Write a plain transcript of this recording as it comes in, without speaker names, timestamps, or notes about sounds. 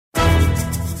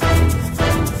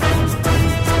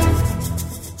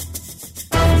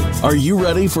Are you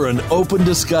ready for an open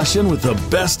discussion with the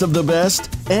best of the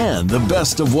best and the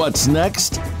best of what's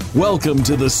next? Welcome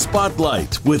to The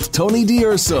Spotlight with Tony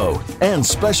DUrso and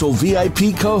special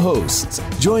VIP co-hosts.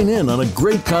 Join in on a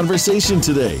great conversation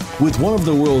today with one of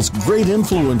the world's great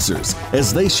influencers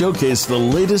as they showcase the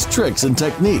latest tricks and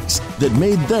techniques that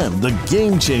made them the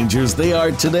game changers they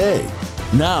are today.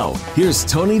 Now, here's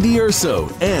Tony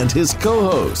DUrso and his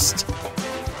co-host.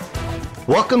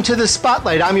 Welcome to The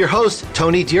Spotlight. I'm your host,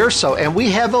 Tony DUrso, and we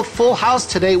have a full house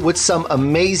today with some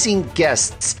amazing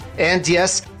guests. And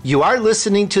yes, you are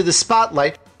listening to The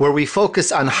Spotlight, where we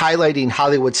focus on highlighting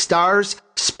Hollywood stars,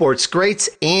 sports greats,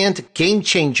 and game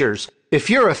changers. If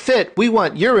you're a fit, we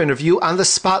want your interview on The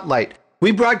Spotlight.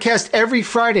 We broadcast every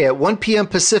Friday at 1 p.m.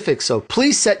 Pacific, so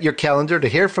please set your calendar to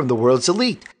hear from the world's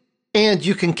elite. And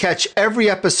you can catch every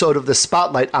episode of The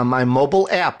Spotlight on my mobile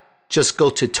app. Just go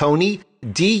to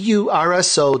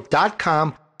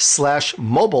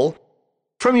TonyDUrso.com/mobile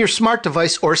from your smart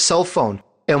device or cell phone.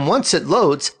 And once it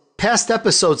loads, past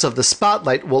episodes of The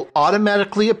Spotlight will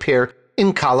automatically appear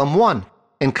in Column 1.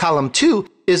 And Column 2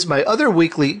 is my other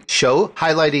weekly show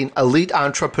highlighting elite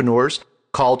entrepreneurs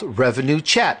called Revenue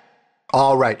Chat.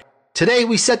 All right, today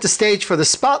we set the stage for The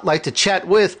Spotlight to chat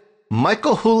with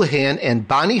Michael Houlihan and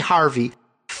Bonnie Harvey,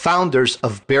 founders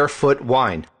of Barefoot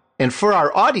Wine. And for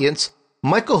our audience,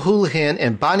 Michael Houlihan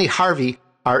and Bonnie Harvey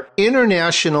are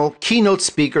international keynote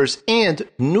speakers and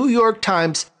New York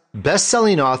Times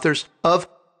best-selling authors of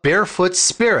Barefoot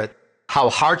Spirit, How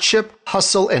Hardship,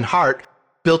 Hustle, and Heart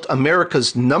Built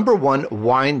America's #1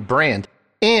 wine brand,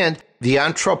 and The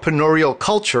Entrepreneurial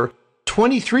Culture,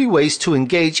 23 Ways to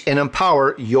Engage and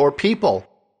Empower Your People.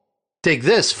 Take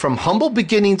this, from humble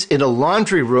beginnings in a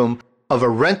laundry room of a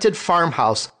rented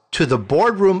farmhouse to the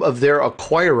boardroom of their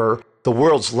acquirer, the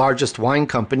world's largest wine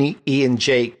company,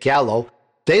 E&J Gallo,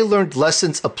 they learned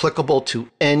lessons applicable to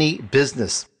any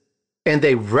business. And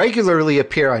they regularly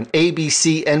appear on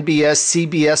ABC, NBS,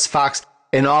 CBS, Fox,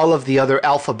 and all of the other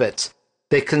alphabets.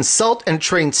 They consult and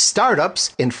train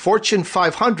startups in Fortune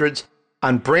 500s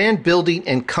on brand building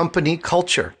and company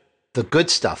culture, the good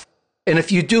stuff. And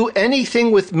if you do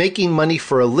anything with making money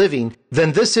for a living,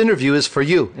 then this interview is for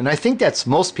you. And I think that's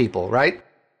most people, right?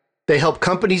 They help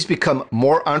companies become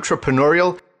more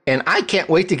entrepreneurial, and I can't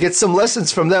wait to get some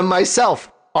lessons from them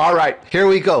myself. All right, here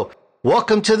we go.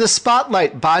 Welcome to The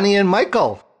Spotlight, Bonnie and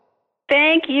Michael.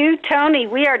 Thank you, Tony.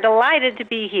 We are delighted to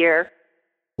be here.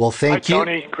 Well, thank you. Hi,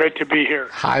 Tony. Great to be here.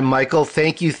 Hi, Michael.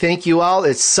 Thank you all.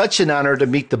 It's such an honor to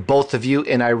meet the both of you,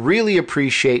 and I really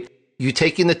appreciate you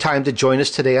taking the time to join us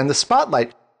today on The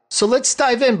Spotlight. So let's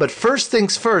dive in. But first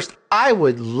things first, I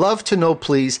would love to know,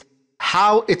 please,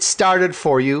 how it started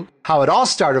for you, how it all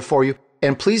started for you,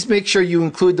 and please make sure you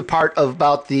include the part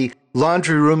about the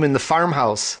laundry room in the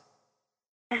farmhouse.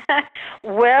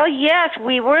 Well, yes,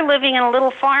 we were living in a little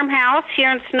farmhouse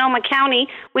here in Sonoma County.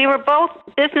 We were both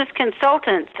business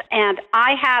consultants, and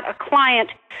I had a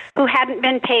client who hadn't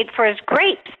been paid for his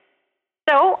grapes.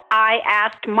 So I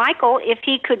asked Michael if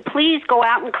he could please go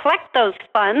out and collect those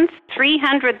funds,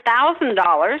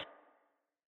 $300,000.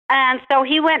 And so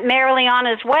he went merrily on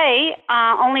his way,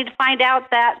 only to find out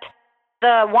that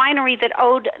the winery that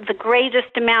owed the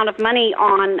greatest amount of money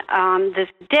on this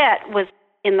debt was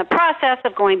in the process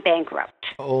of going bankrupt.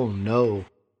 Oh, no.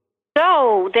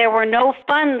 So there were no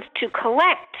funds to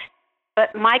collect.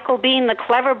 But Michael, being the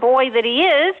clever boy that he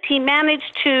is, he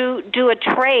managed to do a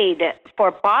trade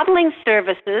for bottling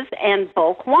services and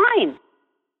bulk wine.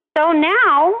 So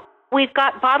now we've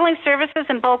got bottling services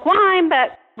and bulk wine,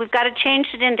 but we've got to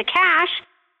change it into cash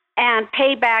and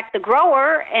pay back the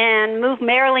grower and move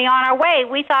merrily on our way.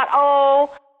 We thought, oh,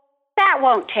 that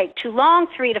won't take too long,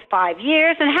 3 to 5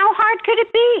 years, and how hard could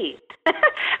it be?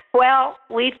 Well,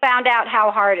 we found out how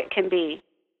hard it can be.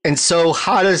 And so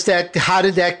how did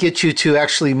that get you to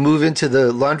actually move into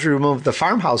the laundry room of the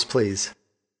farmhouse, please?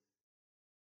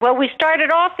 Well, we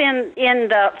started off in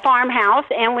the farmhouse,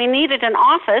 and we needed an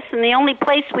office, and the only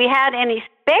place we had any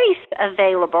space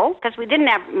available, because we didn't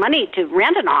have money to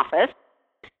rent an office,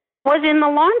 was in the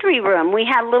laundry room. We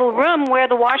had a little room where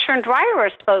the washer and dryer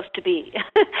are supposed to be.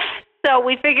 So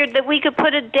we figured that we could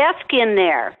put a desk in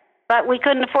there. But we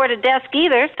couldn't afford a desk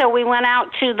either, so we went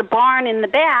out to the barn in the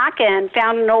back and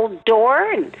found an old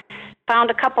door and found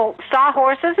a couple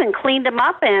sawhorses and cleaned them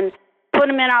up and put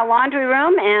them in our laundry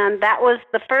room, and that was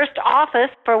the first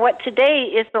office for what today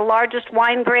is the largest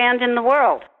wine brand in the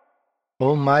world.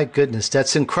 Oh, my goodness.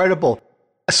 That's incredible.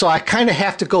 So I kind of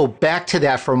have to go back to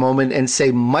that for a moment and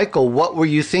say, Michael, what were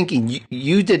you thinking?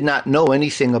 You did not know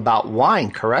anything about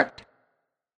wine, correct?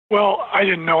 Well, I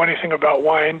didn't know anything about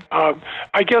wine.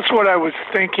 I guess what I was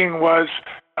thinking was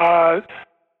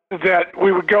that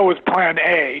we would go with plan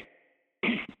A,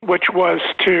 which was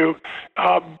to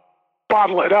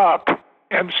bottle it up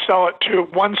and sell it to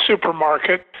one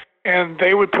supermarket, and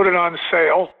they would put it on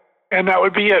sale, and that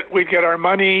would be it. We'd get our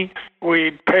money,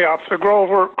 we'd pay off the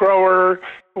grower,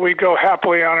 we'd go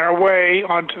happily on our way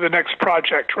on to the next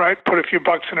project, right? Put a few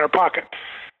bucks in our pocket.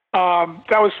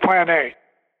 That was plan A.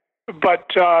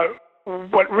 But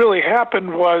what really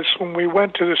happened was when we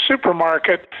went to the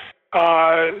supermarket,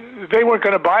 they weren't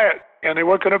going to buy it, and they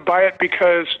weren't going to buy it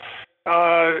because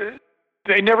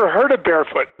they never heard of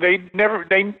Barefoot. They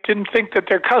didn't think that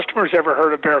their customers ever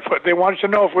heard of Barefoot. They wanted to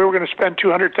know if we were going to spend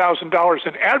 $200,000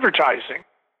 in advertising.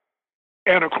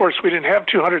 And of course, we didn't have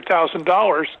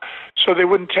 $200,000, so they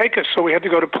wouldn't take us. So we had to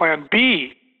go to Plan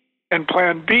B. And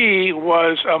Plan B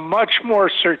was a much more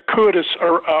circuitous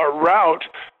route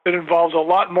that involved a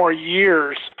lot more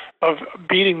years of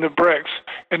beating the bricks.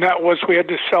 And that was we had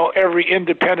to sell every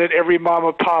independent, every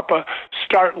mama papa,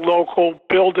 start local,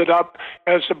 build it up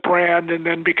as a brand, and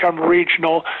then become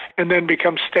regional, and then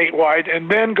become statewide, and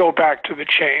then go back to the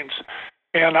chains.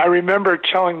 And I remember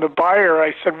telling the buyer,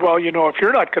 I said, well, if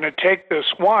you're not going to take this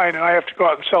wine and I have to go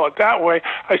out and sell it that way,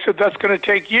 I said, that's going to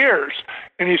take years.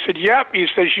 And he said, yep. He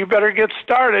says, you better get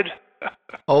started.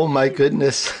 Oh, my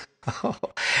goodness.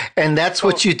 And that's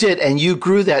what you did. And you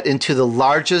grew that into the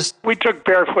largest. We took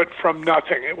Barefoot from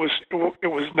nothing. It was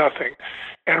nothing.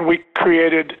 And we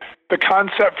created the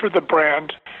concept for the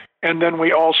brand. And then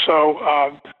we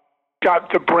also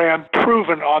got the brand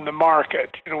proven on the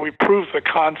market. We proved the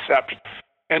concept.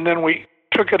 And then we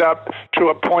took it up to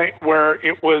a point where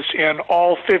it was in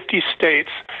all 50 states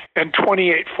and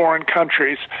 28 foreign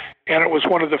countries. And it was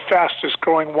one of the fastest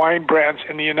growing wine brands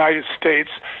in the United States.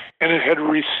 And it had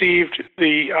received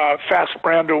the Fast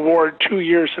Brand Award 2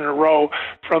 years in a row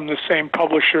from the same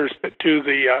publishers that do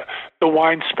the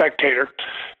Wine Spectator.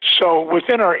 So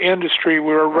within our industry,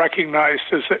 we were recognized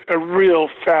as a real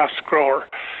fast grower.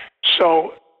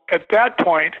 So at that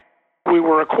point, we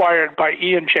were acquired by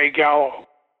E&J Gallo.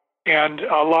 And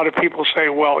a lot of people say,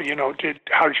 well,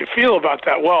 how did you feel about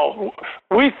that? Well,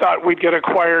 we thought we'd get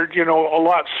acquired, a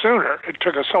lot sooner. It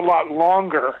took us a lot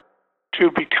longer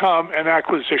to become an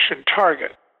acquisition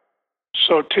target.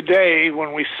 So today,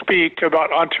 when we speak about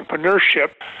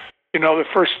entrepreneurship, the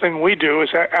first thing we do is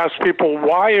ask people,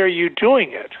 why are you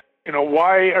doing it?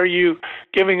 Why are you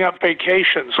giving up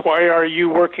vacations? Why are you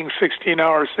working 16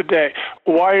 hours a day?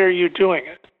 Why are you doing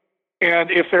it?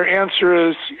 And if their answer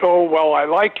is, oh, well, I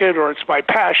like it, or it's my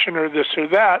passion, or this or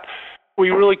that, we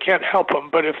really can't help them.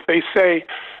 But if they say,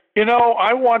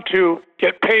 I want to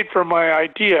get paid for my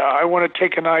idea, I want to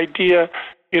take an idea,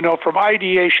 from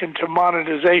ideation to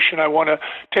monetization, I want to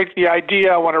take the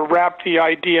idea, I want to wrap the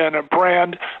idea in a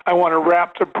brand, I want to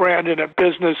wrap the brand in a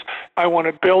business, I want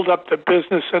to build up the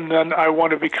business, and then I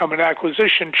want to become an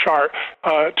acquisition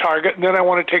target, and then I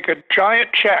want to take a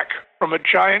giant check from a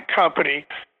giant company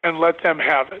and let them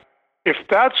have it. If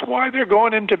that's why they're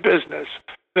going into business,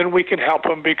 then we can help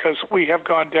them because we have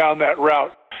gone down that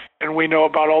route. And we know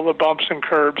about all the bumps and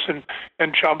curbs and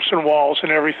jumps and walls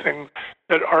and everything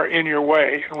that are in your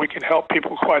way. And we can help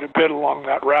people quite a bit along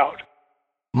that route.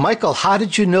 Michael, how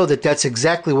did you know that that's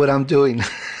exactly what I'm doing?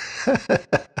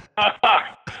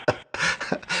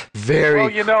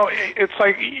 Very. Well, it's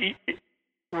like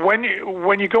when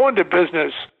you go into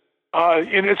business,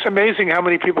 and it's amazing how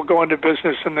many people go into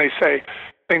business and they say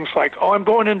things like, oh, I'm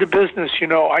going into business,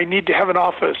 I need to have an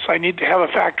office, I need to have a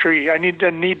factory, I need to,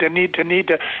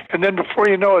 and then before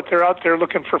you know it, they're out there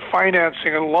looking for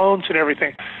financing and loans and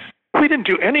everything. We didn't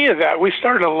do any of that. We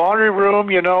started a laundry room,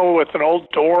 with an old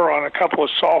door on a couple of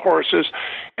sawhorses,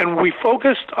 and we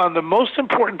focused on the most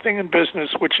important thing in business,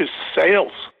 which is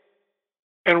sales.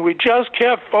 And we just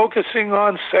kept focusing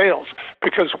on sales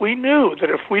because we knew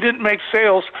that if we didn't make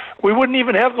sales, we wouldn't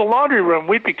even have the laundry room.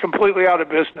 We'd be completely out of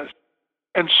business.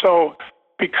 And so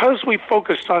because we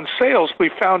focused on sales,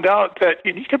 we found out that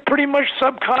you can pretty much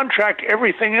subcontract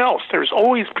everything else. There's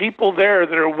always people there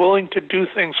that are willing to do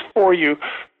things for you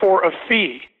for a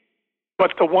fee.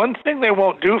 But the one thing they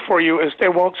won't do for you is they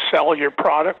won't sell your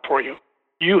product for you.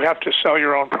 You have to sell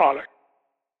your own product.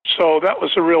 So that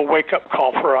was a real wake-up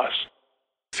call for us.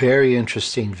 Very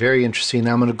interesting, very interesting.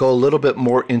 I'm going to go a little bit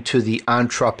more into the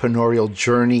entrepreneurial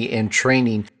journey and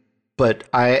training, but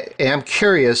I am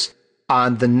curious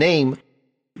on the name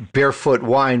Barefoot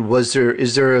Wine. Is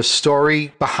there a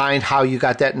story behind how you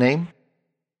got that name?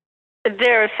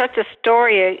 There is such a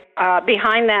story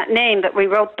behind that name that we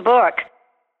wrote the book,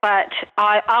 but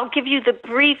I'll give you the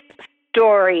brief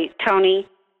story, Tony,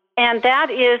 and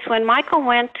that is when Michael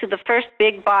went to the first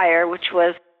big buyer, which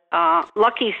was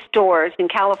lucky stores in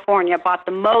California bought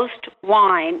the most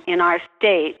wine in our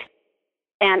state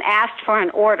and asked for an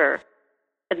order.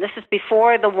 And this is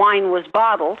before the wine was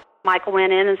bottled. Michael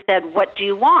went in and said, "What do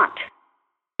you want?"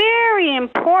 Very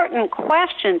important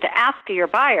question to ask your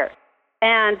buyer.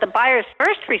 And the buyer's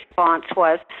first response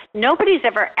was, "Nobody's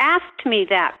ever asked me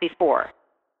that before."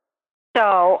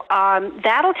 So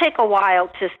that'll take a while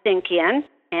to sink in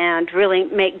and really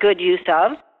make good use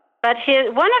of. But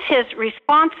one of his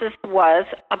responses was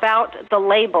about the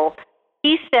label.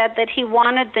 He said that he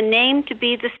wanted the name to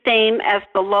be the same as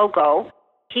the logo.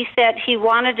 He said he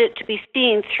wanted it to be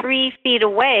seen 3 feet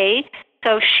away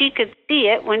so she could see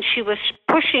it when she was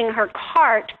pushing her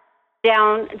cart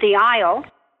down the aisle.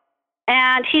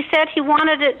 And he said he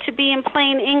wanted it to be in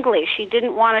plain English. He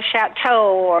didn't want a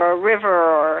chateau or a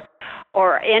river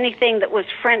or anything that was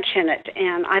French in it.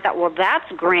 And I thought, well,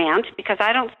 that's grand because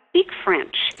I don't speak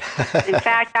French. In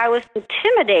fact, I was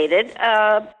intimidated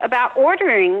about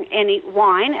ordering any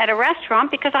wine at a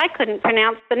restaurant because I couldn't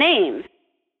pronounce the names.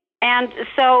 And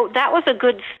so that was a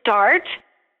good start.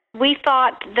 We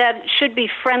thought that it should be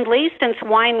friendly since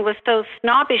wine was so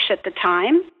snobbish at the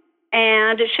time,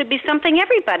 and it should be something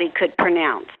everybody could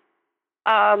pronounce.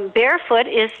 Barefoot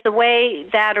is the way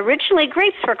that originally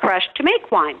grapes were crushed to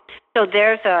make wine. So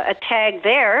there's a tag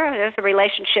there, there's a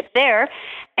relationship there.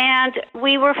 And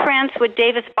we were friends with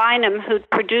Davis Bynum, who'd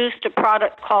produced a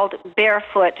product called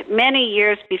Barefoot many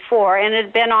years before, and it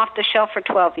had been off the shelf for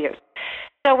 12 years.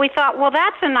 So we thought, well,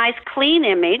 that's a nice, clean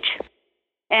image.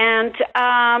 And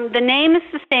the name is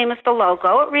the same as the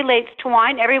logo. It relates to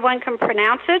wine. Everyone can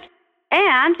pronounce it.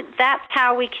 And that's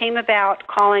how we came about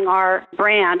calling our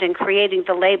brand and creating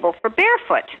the label for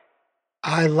Barefoot.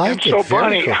 I like it. So,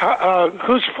 Bonnie,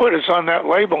 whose foot is on that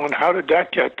label, and how did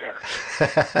that get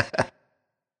there?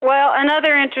 Well,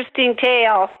 another interesting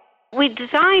tale. We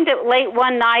designed it late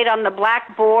one night on the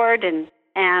blackboard, and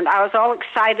I was all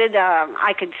excited.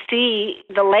 I could see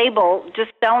the label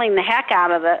just selling the heck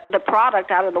out of the product,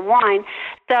 out of the wine.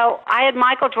 So I had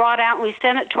Michael draw it out, and we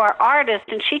sent it to our artist,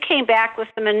 and she came back with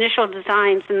some initial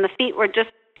designs, and the feet were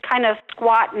just kind of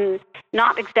squat and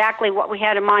not exactly what we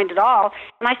had in mind at all.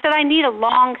 And I said, I need a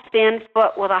long, thin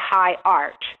foot with a high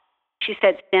arch. She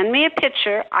said, send me a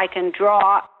picture. I can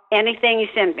draw anything you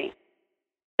send me.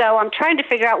 So I'm trying to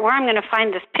figure out where I'm going to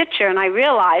find this picture, and I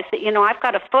realized that, I've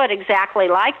got a foot exactly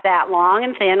like that, long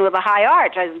and thin with a high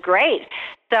arch. I was great.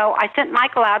 So I sent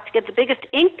Michael out to get the biggest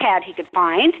ink pad he could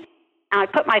find, and I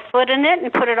put my foot in it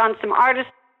and put it on some artist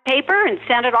paper and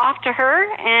sent it off to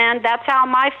her, and that's how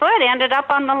my foot ended up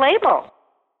on the label.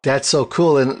 That's so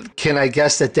cool. And can I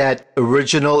guess that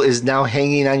original is now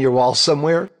hanging on your wall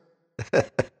somewhere?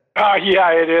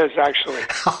 Yeah, it is actually.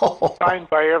 Signed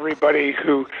by everybody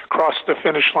who crossed the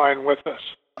finish line with us.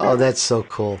 Oh, that's so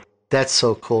cool. That's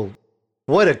so cool.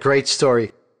 What a great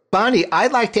story. Bonnie,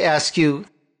 I'd like to ask you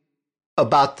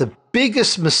about the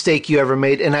biggest mistake you ever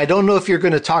made. And I don't know if you're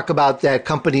going to talk about that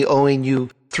company owing you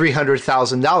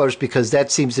 $300,000 because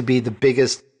that seems to be the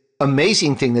biggest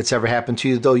amazing thing that's ever happened to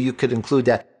you, though you could include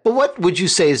that. But what would you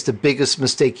say is the biggest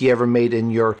mistake you ever made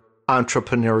in your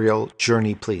entrepreneurial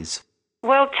journey, please?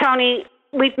 Well, Tony,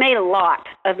 we've made a lot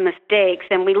of mistakes,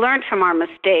 and we learned from our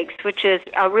mistakes, which is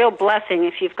a real blessing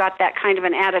if you've got that kind of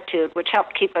an attitude, which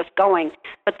helped keep us going.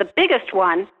 But the biggest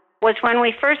one was when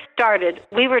we first started,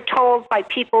 we were told by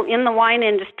people in the wine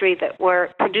industry that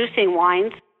were producing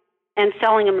wines and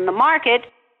selling them in the market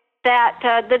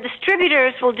that the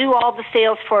distributors will do all the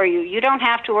sales for you. You don't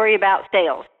have to worry about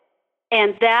sales.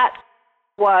 And that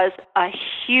was a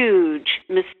huge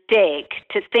mistake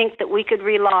to think that we could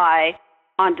rely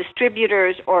on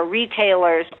distributors or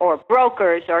retailers or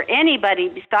brokers or anybody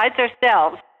besides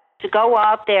ourselves to go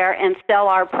out there and sell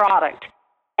our product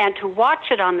and to watch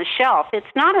it on the shelf. It's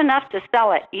not enough to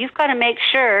sell it. You've got to make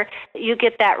sure that you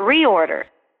get that reorder,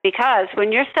 because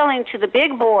when you're selling to the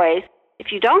big boys,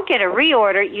 if you don't get a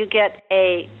reorder, you get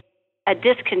a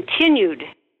discontinued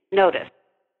notice.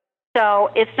 So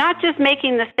it's not just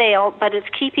making the sale, but it's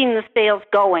keeping the sales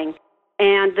going.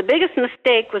 And the biggest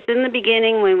mistake was in the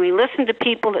beginning when we listened to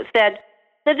people that said,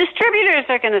 the distributors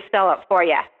are going to sell it for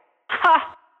you.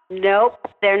 Ha! Nope,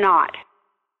 they're not.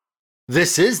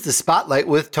 This is The Spotlight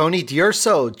with Tony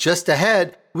DUrso. Just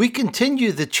ahead, we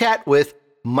continue the chat with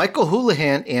Michael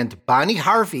Houlihan and Bonnie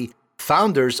Harvey,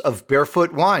 founders of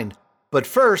Barefoot Wine. But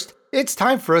first, it's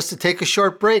time for us to take a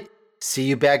short break. See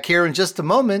you back here in just a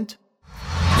moment.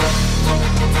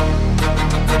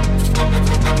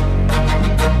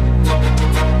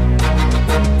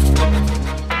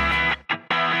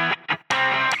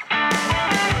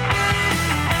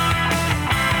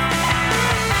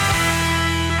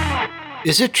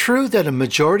 Is it true that a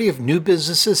majority of new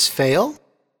businesses fail?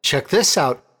 Check this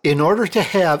out. In order to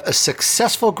have a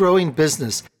successful growing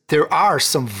business, there are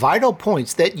some vital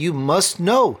points that you must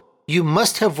know. You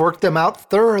must have worked them out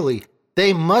thoroughly.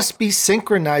 They must be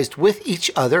synchronized with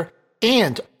each other,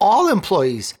 and all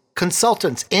employees,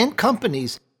 consultants, and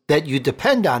companies that you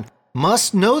depend on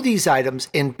must know these items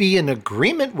and be in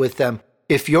agreement with them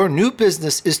if your new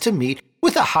business is to meet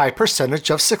with a high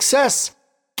percentage of success.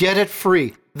 Get it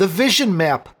free. The Vision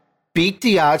Map. Beat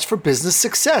the odds for business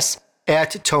success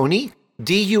at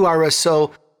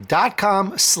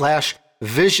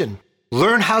TonyDUrso.com/vision.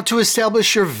 Learn how to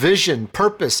establish your vision,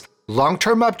 purpose,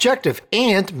 long-term objective,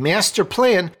 and master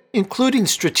plan, including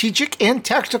strategic and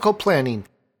tactical planning.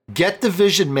 Get the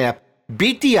Vision Map.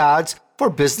 Beat the odds for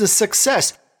business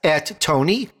success at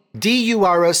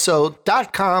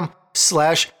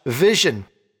TonyDUrso.com/vision.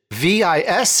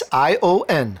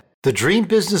 VISION. The Dream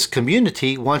Business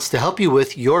Community wants to help you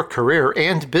with your career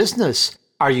and business.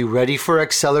 Are you ready for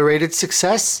accelerated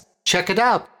success? Check it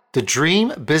out. The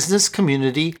Dream Business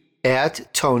Community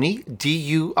at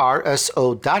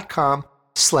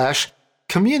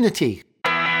TonyDUrso.com/community.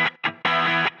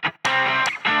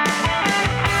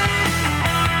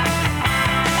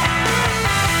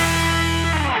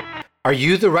 Are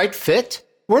you the right fit?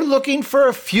 We're looking for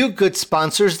a few good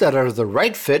sponsors that are the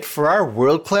right fit for our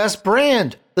world-class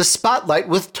brand, The Spotlight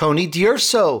with Tony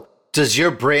DUrso. Does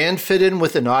your brand fit in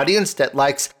with an audience that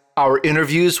likes our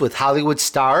interviews with Hollywood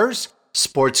stars,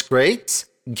 sports greats,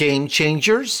 game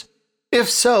changers? If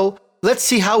so, let's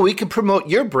see how we can promote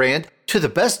your brand to the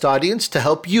best audience to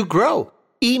help you grow.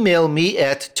 Email me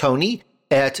at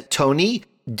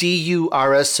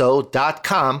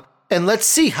tony@TonyDUrso.com and let's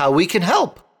see how we can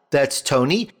help. That's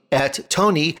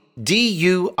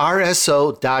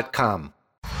Tony@TonyDUrso.com.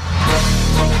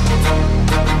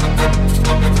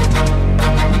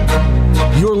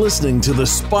 You're listening to The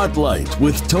Spotlight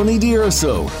with Tony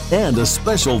DUrso and a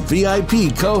special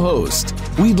VIP co-host.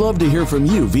 We'd love to hear from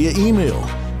you via email.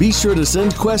 Be sure to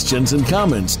send questions and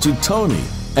comments to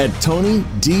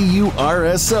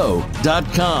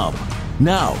Tony@TonyDUrso.com.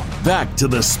 Now, back to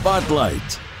The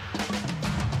Spotlight.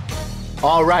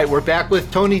 All right, we're back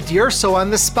with Tony DUrso on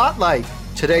The Spotlight.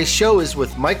 Today's show is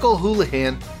with Michael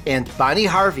Houlihan and Bonnie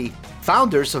Harvey,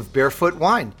 founders of Barefoot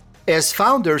Wine. As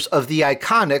founders of the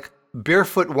iconic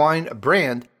Barefoot Wine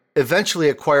brand, eventually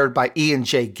acquired by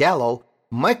E&J Gallo,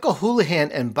 Michael Houlihan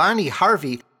and Bonnie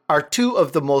Harvey are two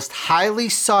of the most highly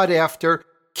sought-after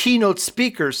keynote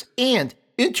speakers and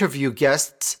interview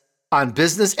guests on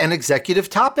business and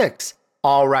executive topics.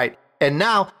 All right, and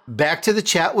now back to the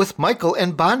chat with Michael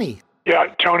and Bonnie. Yeah,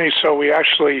 Tony, so we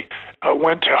actually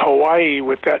went to Hawaii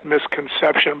with that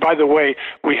misconception. By the way,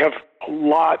 we have a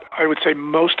lot, I would say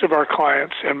most of our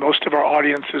clients and most of our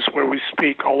audiences where we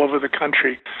speak all over the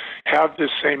country have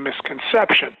this same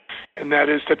misconception, and that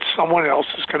is that someone else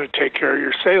is going to take care of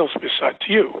your sales besides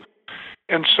you.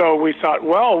 And so we thought,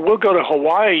 well, we'll go to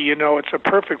Hawaii. You know, it's a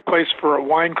perfect place for a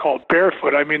wine called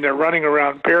Barefoot. I mean, they're running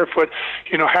around barefoot.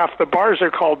 You know, half the bars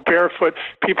are called Barefoot.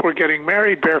 People are getting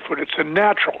married barefoot. It's a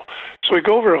natural. So we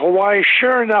go over to Hawaii.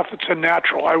 Sure enough, it's a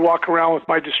natural. I walk around with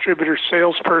my distributor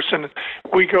salesperson.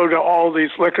 We go to all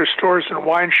these liquor stores and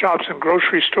wine shops and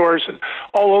grocery stores and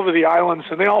all over the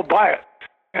islands, and they all buy it.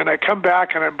 And I come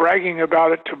back and I'm bragging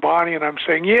about it to Bonnie, and I'm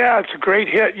saying, yeah, it's a great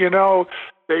hit, you know.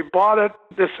 They bought it,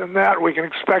 this and that. We can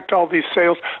expect all these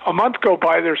sales. A month go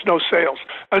by, there's no sales.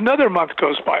 Another month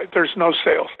goes by, there's no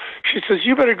sales. She says,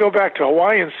 you better go back to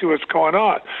Hawaii and see what's going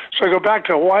on. So I go back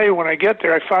to Hawaii. When I get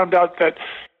there, I found out that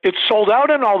it's sold out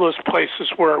in all those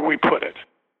places where we put it,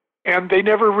 and they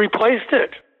never replaced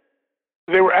it.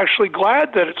 They were actually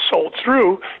glad that it sold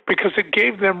through because it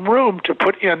gave them room to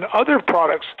put in other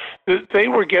products that they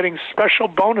were getting special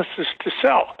bonuses to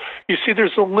sell. You see,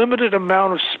 there's a limited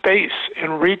amount of space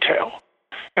in retail,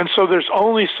 and so there's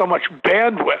only so much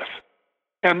bandwidth.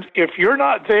 And if you're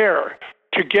not there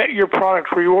to get your product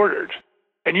reordered,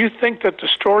 and you think that the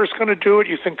store is going to do it,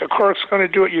 you think the clerk's going to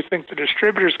do it, you think the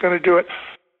distributor's going to do it,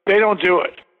 they don't do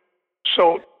it.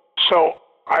 So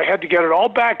I had to get it all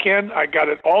back in. I got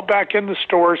it all back in the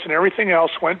stores and everything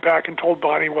else. Went back and told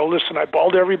Bonnie, well, listen, I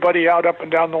balled everybody out up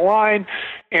and down the line,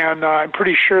 and I'm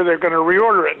pretty sure they're going to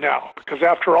reorder it now because,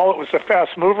 after all, it was a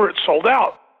fast mover. It sold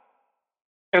out.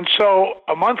 And so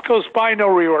a month goes by, no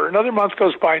reorder. Another month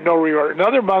goes by, no reorder.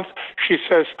 Another month, she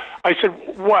says, I said,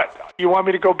 what? You want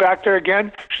me to go back there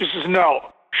again? She says,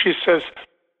 no. She says,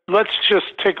 let's just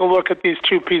take a look at these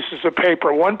two pieces of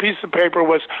paper. One piece of paper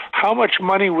was how much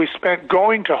money we spent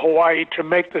going to Hawaii to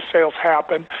make the sales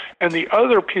happen, and the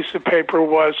other piece of paper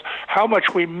was how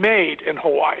much we made in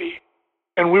Hawaii.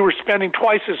 and we were spending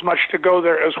twice as much to go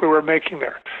there as we were making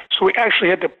there. So we actually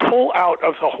had to pull out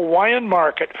of the Hawaiian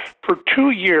market for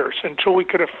 2 years until we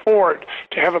could afford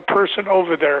to have a person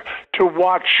over there to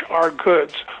watch our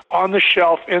goods on the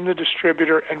shelf in the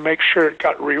distributor and make sure it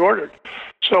got reordered.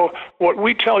 So what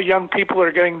we tell young people that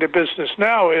are getting into business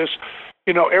now is,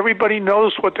 everybody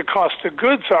knows what the cost of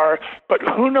goods are, but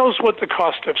who knows what the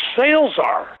cost of sales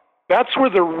are? That's where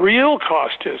the real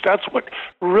cost is. That's what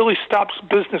really stops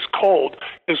business cold,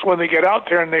 is when they get out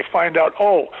there and they find out,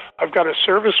 oh, I've got to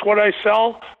service what I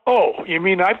sell? Oh, you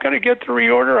mean I've got to get the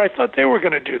reorder? I thought they were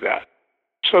going to do that.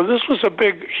 So this was a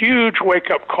big, huge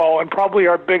wake-up call and probably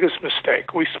our biggest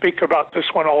mistake. We speak about this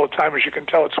one all the time. As you can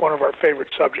tell, it's one of our favorite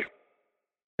subjects.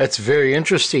 That's very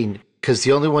interesting, because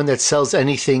the only one that sells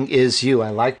anything is you. I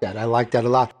like that. I like that a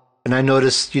lot. And I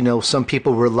noticed, some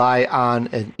people rely on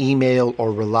an email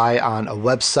or rely on a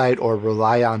website or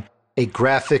rely on a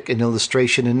graphic, an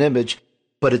illustration, an image,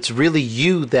 but it's really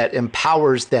you that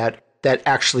empowers that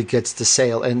actually gets the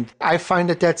sale. And I find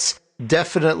that that's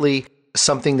definitely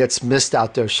something that's missed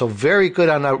out there. So very good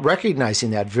on recognizing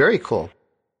that. Very cool.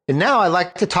 And now I'd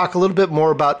like to talk a little bit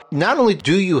more about, not only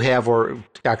do you have, or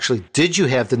actually did you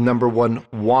have the #1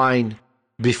 wine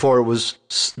before it was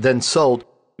then sold,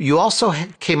 you also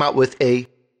came out with a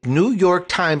New York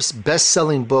Times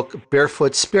best-selling book,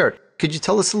 Barefoot Spirit. Could you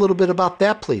tell us a little bit about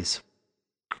that, please?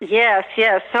 Yes.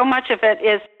 So much of it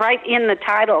is right in the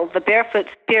title, The Barefoot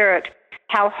Spirit,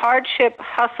 How Hardship,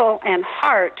 Hustle, and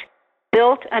Heart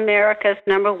Built America's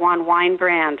 #1 wine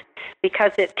brand,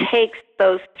 because it takes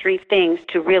those three things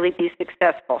to really be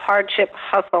successful: hardship,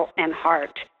 hustle, and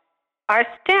heart. Our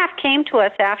staff came to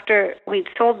us after we'd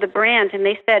sold the brand, and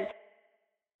they said,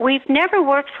 we've never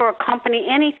worked for a company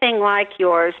anything like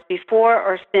yours before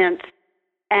or since,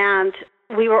 and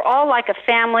we were all like a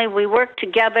family. We worked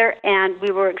together, and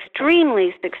we were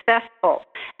extremely successful,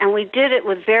 and we did it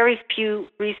with very few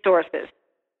resources.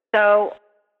 So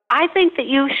I think that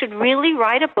you should really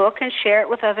write a book and share it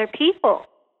with other people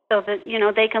so that,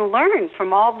 they can learn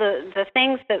from all the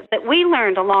things that we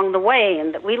learned along the way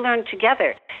and that we learned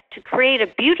together to create a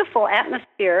beautiful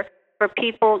atmosphere for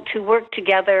people to work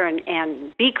together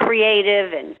and be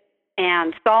creative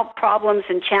and solve problems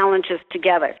and challenges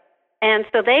together. And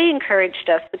so they encouraged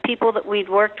us, the people that we'd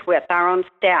worked with, our own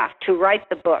staff, to write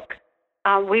the book.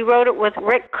 We wrote it with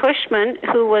Rick Cushman,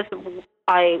 who was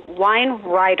a wine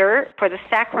writer for the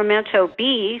Sacramento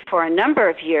Bee for a number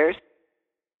of years.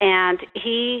 And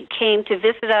he came to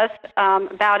visit us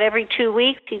about every 2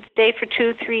 weeks. He'd stay for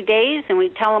 2-3 days, and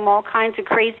we'd tell him all kinds of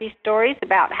crazy stories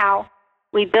about how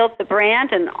we built the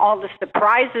brand and all the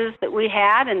surprises that we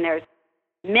had, and there's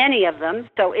many of them.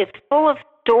 So it's full of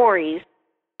stories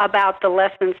about the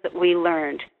lessons that we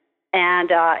learned.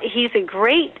 And he's a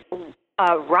great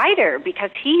writer because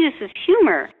he uses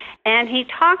humor, and he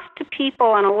talks to people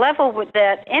on a level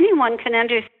that anyone can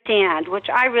understand, which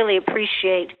I really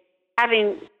appreciate,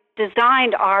 having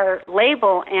designed our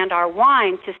label and our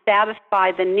wine to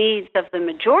satisfy the needs of the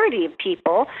majority of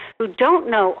people who don't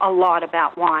know a lot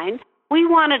about wine. We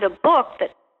wanted a book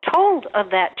that told of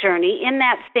that journey in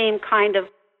that same kind of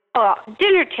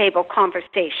dinner table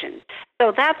conversation.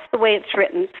 So that's the way it's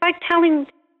written. It's like telling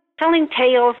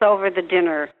tales over the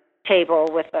dinner table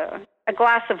with a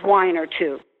glass of wine or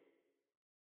two.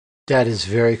 That is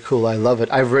very cool. I love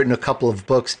it. I've written a couple of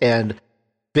books, and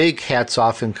big hats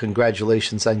off and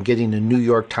congratulations on getting a New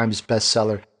York Times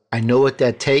bestseller. I know what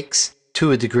that takes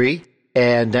to a degree,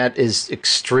 and that is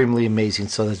extremely amazing.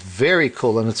 So that's very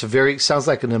cool, and sounds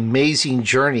like an amazing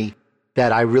journey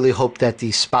that I really hope that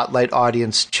the Spotlight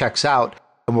audience checks out,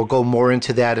 and we'll go more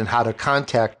into that and how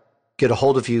to get a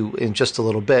hold of you in just a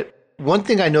little bit. One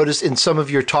thing I noticed in some of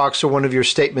your talks or one of your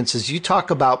statements is you talk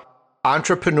about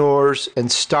entrepreneurs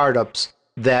and startups,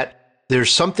 that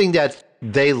there's something that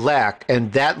they lack,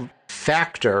 and that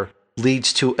factor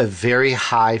leads to a very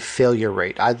high failure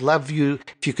rate. I'd love you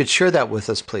if you could share that with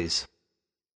us, please.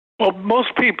 Well,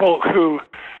 most people who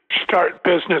start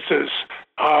businesses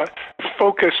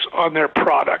focus on their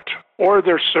product or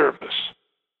their service.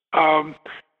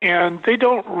 And they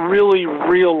don't really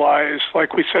realize,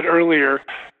 like we said earlier,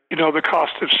 the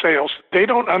cost of sales. They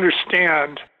don't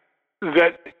understand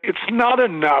that it's not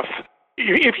enough.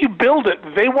 If you build it,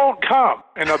 they won't come,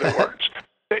 in other words.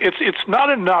 It's not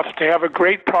enough to have a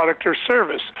great product or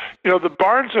service. The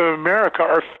barns of America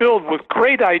are filled with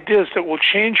great ideas that will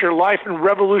change your life and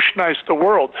revolutionize the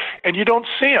world, and you don't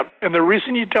see them. And the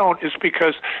reason you don't is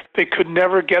because they could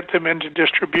never get them into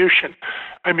distribution.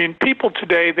 I mean, people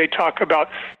today, they talk about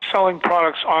selling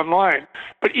products online,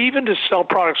 but even to sell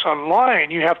products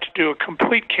online, you have to do a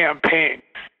complete campaign.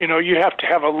 You have to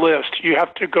have a list. You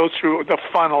have to go through the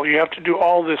funnel. You have to do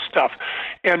all this stuff.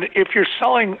 And if you're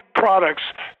selling products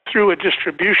through a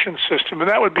distribution system, and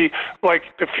that would be like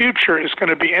the future is going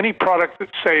to be any product that,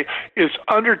 say, is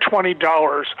under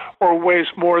 $20 or weighs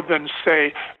more than,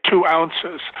 say, 2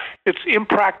 ounces. It's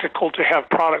impractical to have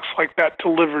products like that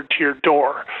delivered to your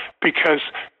door because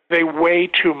they weigh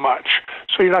too much.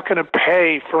 So you're not going to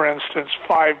pay, for instance,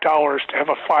 $5 to have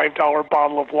a $5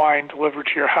 bottle of wine delivered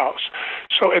to your house.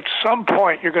 So at some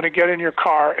point, you're going to get in your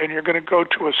car and you're going to go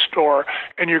to a store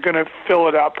and you're going to fill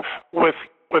it up with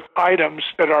items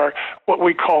that are what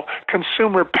we call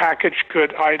consumer packaged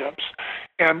good items.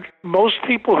 And most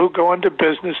people who go into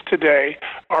business today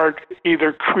are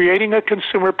either creating a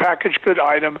consumer packaged good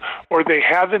item or they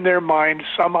have in their mind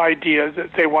some idea that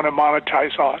they want to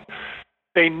monetize on.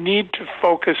 They need to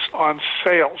focus on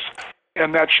sales,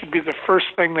 and that should be the first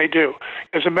thing they do.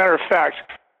 As a matter of fact,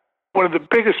 one of the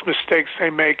biggest mistakes they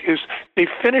make is they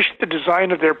finish the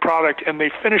design of their product and they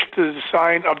finish the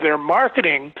design of their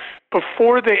marketing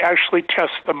before they actually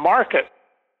test the market.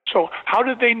 So how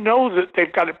do they know that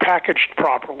they've got it packaged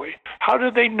properly? How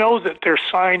do they know that their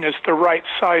sign is the right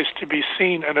size to be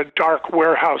seen in a dark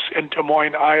warehouse in Des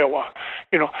Moines, Iowa?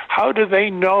 How do they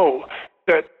know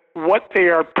that what they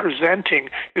are presenting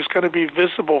is going to be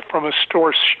visible from a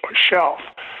store shelf?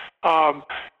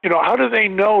 How do they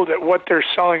know that what they're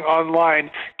selling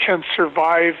online can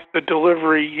survive the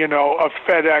delivery, of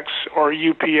FedEx or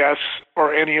UPS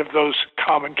or any of those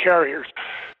common carriers?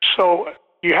 So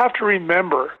you have to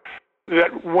remember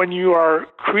that when you are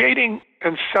creating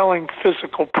and selling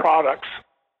physical products,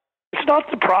 it's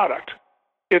not the product,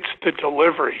 it's the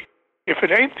delivery. If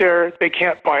it ain't there, they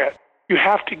can't buy it. You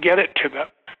have to get it to them.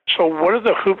 So what are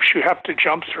the hoops you have to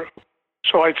jump through?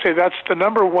 So I'd say that's the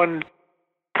number one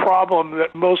problem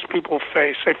that most people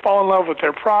face. They fall in love with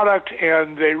their product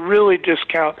and they really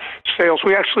discount sales.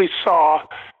 We actually saw,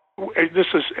 this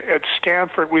is at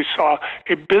Stanford, we saw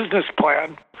a business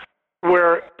plan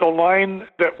where the line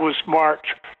that was marked,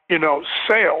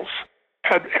 sales,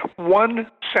 had one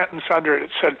sentence under it.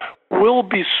 It said, will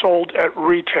be sold at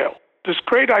retail. This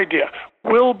great idea,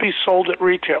 will be sold at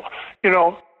retail.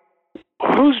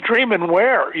 Who's dreaming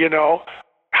where,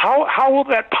 How will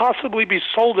that possibly be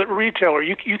sold at retail?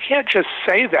 You can't just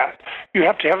say that. You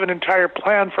have to have an entire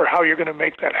plan for how you're going to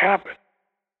make that happen.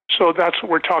 So that's what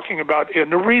we're talking about.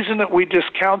 And the reason that we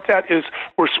discount that is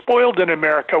we're spoiled in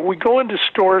America. We go into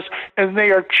stores and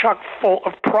they are chock full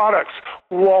of products,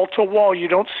 wall to wall. You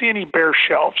don't see any bare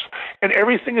shelves. And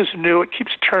everything is new. It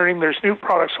keeps turning. There's new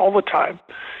products all the time.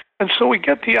 And so we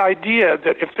get the idea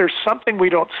that if there's something we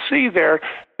don't see there,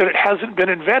 that it hasn't been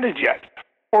invented yet.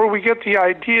 Or we get the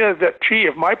idea that, gee,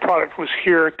 if my product was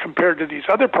here compared to these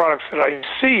other products that I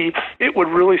see, it would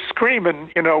really scream,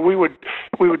 and we would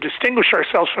distinguish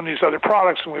ourselves from these other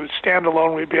products, and we would stand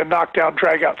alone. We'd be a knockdown,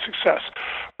 drag-out success.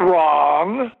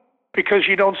 Wrong, because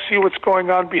you don't see what's going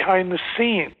on behind the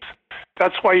scenes.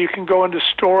 That's why you can go into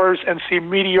stores and see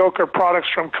mediocre products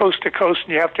from coast to coast,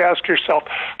 and you have to ask yourself,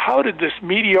 how did this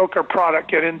mediocre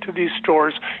product get into these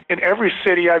stores in every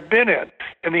city I've been in?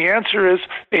 And the answer is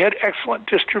they had excellent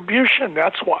distribution.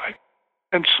 That's why.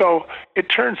 And so it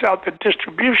turns out that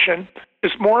distribution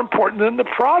is more important than the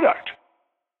product.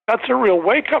 That's a real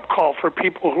wake-up call for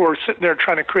people who are sitting there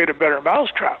trying to create a better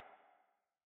mousetrap.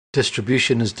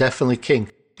 Distribution is definitely king.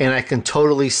 And I can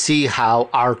totally see how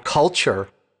our culture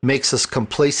makes us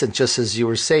complacent, just as you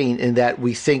were saying, in that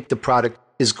we think the product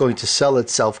is going to sell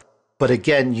itself. But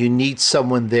again, you need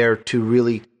someone there to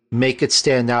really make it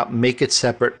stand out, make it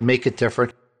separate, make it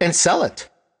different, and sell it.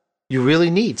 You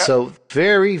really need. So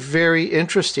very, very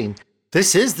interesting.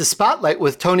 This is The Spotlight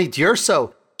with Tony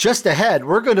DUrso. Just ahead,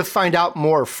 we're going to find out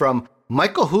more from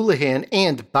Michael Houlihan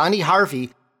and Bonnie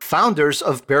Harvey, founders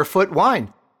of Barefoot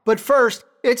Wine. But first,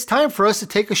 it's time for us to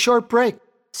take a short break.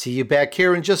 See you back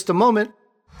here in just a moment.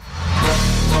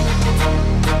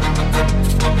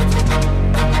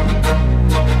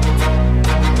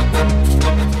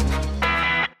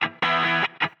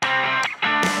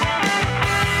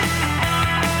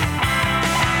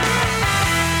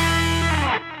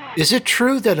 Is it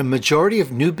true that a majority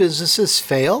of new businesses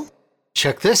fail?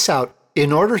 Check this out.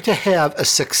 In order to have a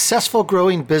successful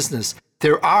growing business,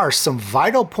 there are some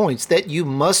vital points that you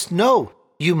must know.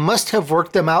 You must have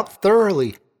worked them out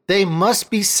thoroughly. They must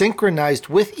be synchronized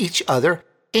with each other,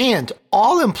 and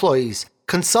all employees,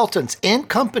 consultants, and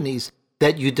companies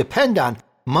that you depend on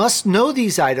must know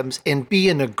these items and be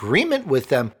in agreement with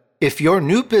them if your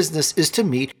new business is to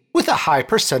meet with a high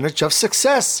percentage of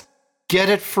success. Get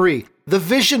it free. The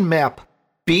Vision Map.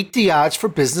 Beat the odds for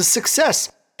business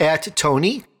success at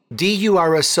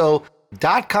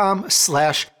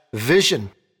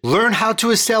TonyDUrso.com/vision. Learn how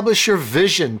to establish your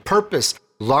vision, purpose,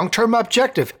 long-term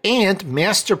objective, and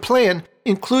master plan,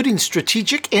 including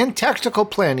strategic and tactical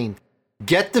planning.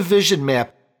 Get the Vision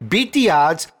Map. Beat the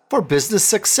odds for business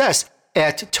success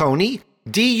at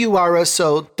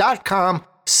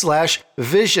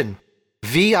TonyDUrso.com/vision.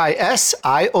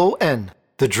 VISION.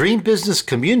 The Dream Business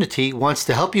Community wants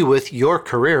to help you with your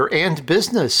career and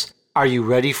business. Are you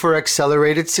ready for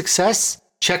accelerated success?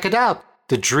 Check it out.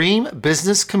 The Dream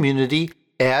Business Community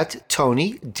at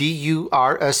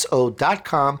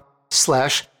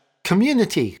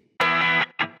TonyDUrso.com/community.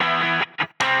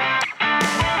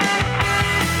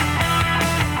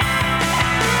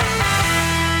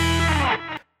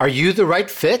 Are you the right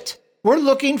fit? We're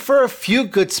looking for a few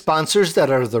good sponsors that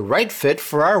are the right fit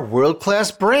for our world-class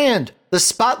brand, The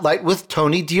Spotlight with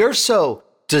Tony DUrso.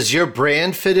 Does your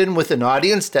brand fit in with an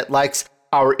audience that likes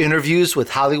our interviews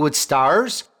with Hollywood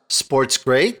stars, sports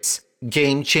greats,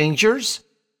 game changers?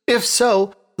 If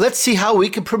so, let's see how we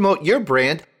can promote your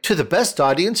brand to the best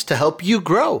audience to help you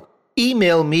grow.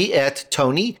 Email me at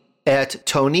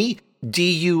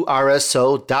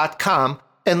tony@TonyDUrso.com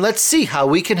and let's see how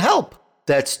we can help.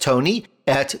 That's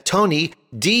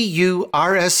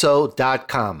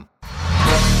Tony@TonyDUrso.com.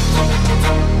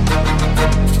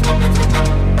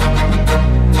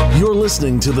 You're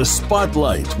listening to The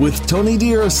Spotlight with Tony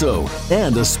DUrso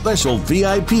and a special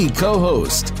VIP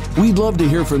co-host. We'd love to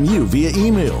hear from you via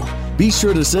email. Be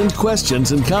sure to send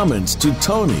questions and comments to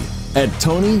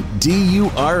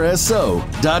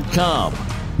Tony@TonyDUrso.com.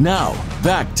 Now,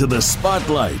 back to The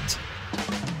Spotlight.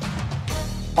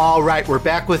 All right, we're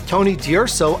back with Tony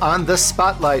DUrso on The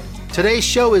Spotlight. Today's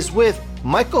show is with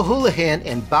Michael Houlihan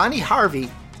and Bonnie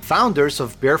Harvey, founders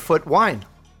of Barefoot Wine.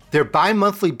 Their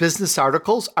bi-monthly business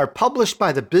articles are published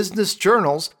by the business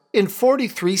journals in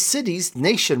 43 cities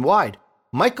nationwide.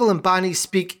 Michael and Bonnie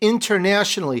speak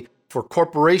internationally for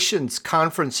corporations,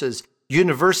 conferences,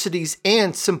 universities,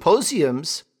 and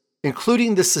symposiums,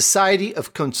 including the Society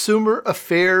of Consumer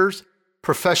Affairs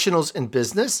Professionals in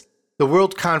Business, the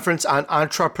World Conference on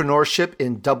Entrepreneurship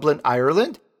in Dublin,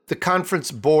 Ireland, the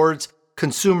Conference Board's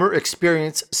Consumer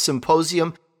Experience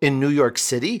Symposium in New York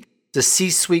City, the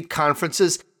C-Suite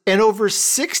conferences, and over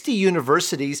 60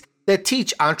 universities that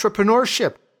teach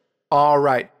entrepreneurship. All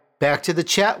right, back to the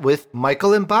chat with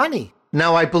Michael and Bonnie.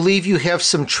 Now, I believe you have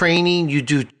some training, you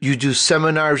do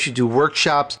seminars, you do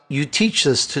workshops, you teach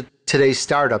this to today's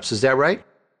startups, is that right?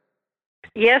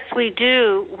 Yes, we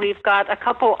do. We've got a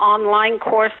couple online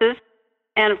courses,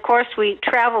 and of course we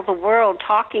travel the world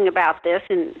talking about this,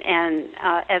 and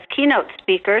as keynote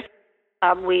speakers,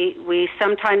 we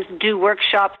sometimes do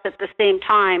workshops at the same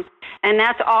time, and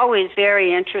that's always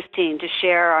very interesting to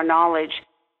share our knowledge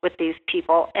with these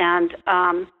people. And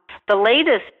the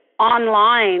latest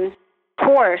online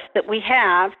course that we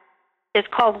have is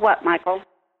called what, Michael?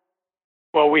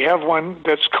 Well, we have one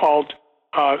that's called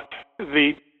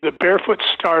the Barefoot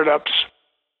Startups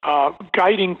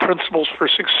Guiding Principles for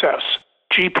Success,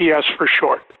 GPS for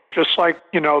short. Just like,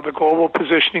 the global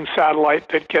positioning satellite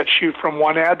that gets you from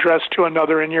one address to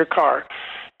another in your car.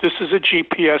 This is a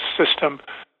GPS system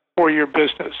for your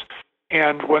business.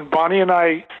 And when Bonnie and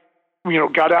I,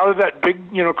 got out of that big,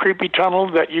 creepy tunnel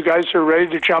that you guys are ready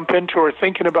to jump into or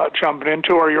thinking about jumping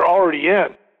into or you're already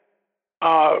in,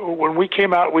 when we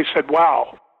came out, we said,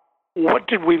 wow, what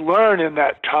did we learn in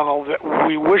that tunnel that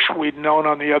we wish we'd known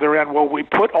on the other end? Well, we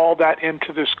put all that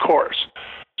into this course.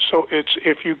 So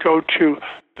if you go to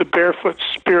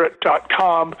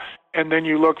thebarefootspirit.com and then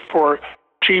you look for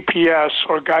GPS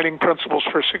or Guiding Principles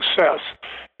for Success,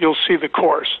 you'll see the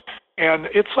course. And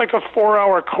it's like a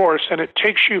 4-hour course, and it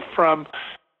takes you from,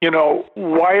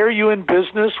 why are you in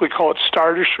business? We call it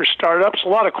Starters for Startups. A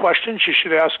lot of questions you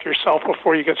should ask yourself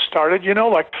before you get started,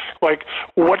 like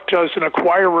what does an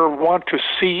acquirer want to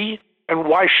see, and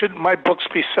why shouldn't my books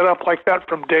be set up like that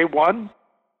from day one?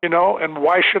 And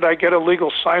why should I get a legal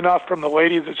sign-off from the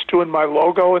lady that's doing my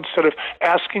logo instead of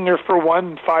asking her for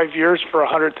one in 5 years for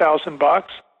 $100,000?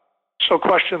 So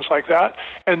questions like that.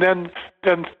 And then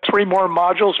 3 more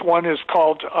modules. One is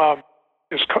called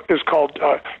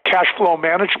cash flow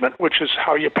management, which is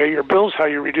how you pay your bills, how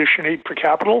you reduce your need for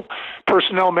capital.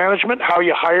 Personnel management, how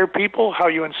you hire people, how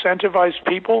you incentivize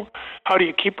people, how do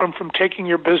you keep them from taking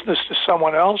your business to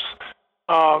someone else.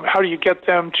 How do you get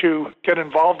them to get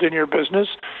involved in your business?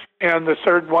 And the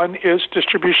third one is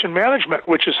distribution management,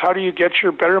 which is how do you get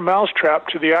your better mousetrap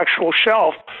to the actual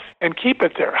shelf and keep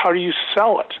it there? How do you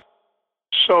sell it?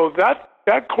 So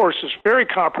that course is very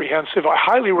comprehensive. I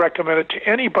highly recommend it to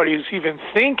anybody who's even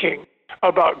thinking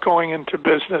about going into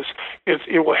business.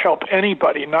 It will help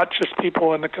anybody, not just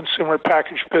people in the consumer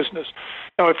packaged business.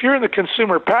 Now, if you're in the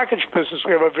consumer packaged business,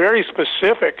 we have a very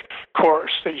specific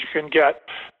course that you can get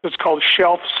that's called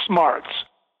Shelf Smarts.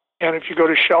 And if you go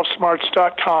to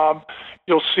shelfsmarts.com,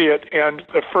 you'll see it. And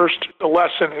the first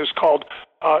lesson is called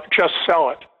Just Sell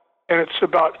It. And it's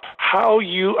about how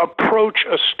you approach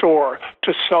a store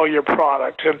to sell your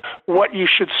product and what you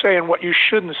should say and what you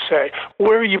shouldn't say,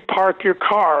 where you park your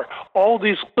car, all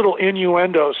these little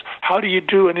innuendos. How do you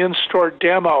do an in-store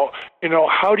demo?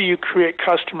 How do you create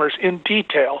customers in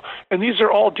detail? And these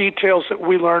are all details that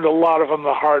we learned a lot of them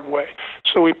the hard way.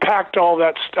 So we packed all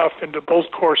that stuff into both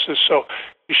courses. So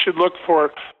you should look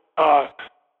for the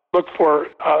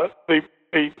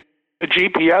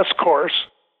GPS course,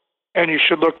 and you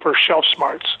should look for Shelf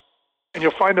Smarts. And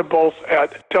you'll find them both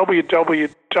at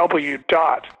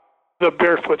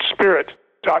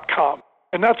www.thebarefootspirit.com.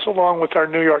 And that's along with our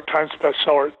New York Times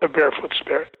bestseller, The Barefoot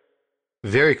Spirit.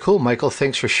 Very cool, Michael.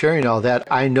 Thanks for sharing all that.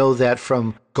 I know that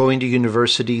from going to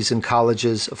universities and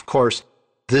colleges, of course,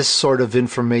 this sort of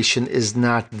information is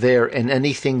not there, and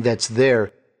anything that's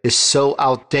there is so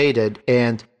outdated,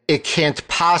 and it can't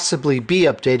possibly be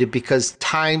updated because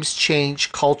times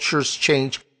change, cultures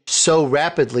change so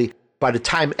rapidly. By the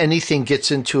time anything gets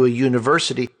into a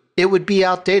university, it would be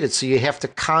outdated. So you have to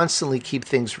constantly keep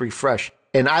things refreshed.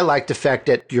 And I like the fact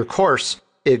that your course,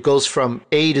 it goes from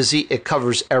A to Z. It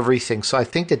covers everything. So I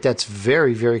think that that's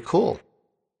very, very cool.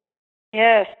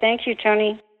 Yes. Thank you,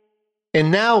 Tony.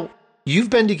 And now you've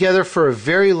been together for a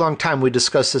very long time. We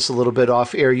discussed this a little bit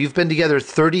off air. You've been together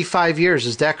 35 years.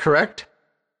 Is that correct?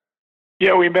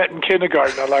 Yeah, we met in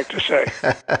kindergarten, I'd like to say.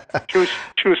 She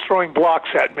was throwing blocks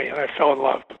at me, and I fell in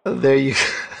love. There you go.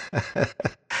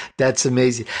 That's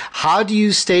amazing. How do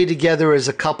you stay together as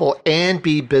a couple and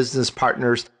be business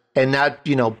partners and not,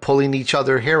 pulling each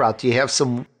other hair out? Do you have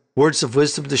some words of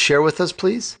wisdom to share with us,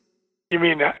 please? You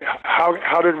mean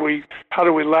how did we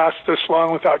last this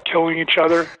long without killing each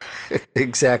other?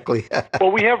 Exactly.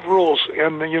 Well, we have rules,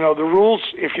 and the rules,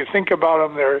 if you think about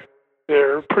them,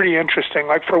 they're pretty interesting.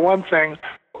 Like, for one thing,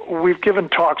 we've given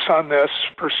talks on this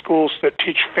for schools that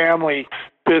teach family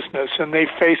business, and they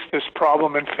face this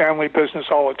problem in family business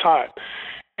all the time.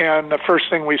 And the first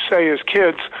thing we say is,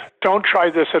 kids, don't try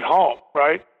this at home,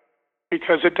 right?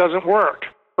 Because it doesn't work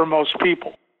for most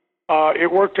people.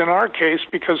 It worked in our case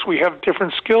because we have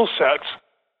different skill sets.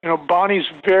 Bonnie's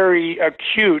very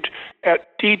acute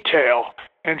at detail,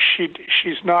 and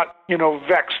she's not,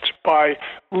 vexed by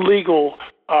legal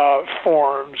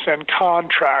forms and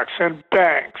contracts and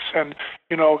banks and,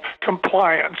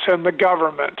 compliance and the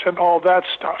government and all that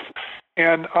stuff.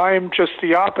 And I'm just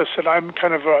the opposite. I'm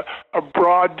kind of a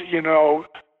broad,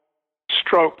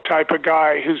 stroke type of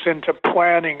guy who's into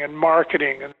planning and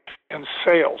marketing and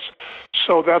sales.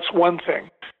 So that's one thing.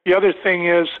 The other thing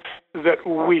is that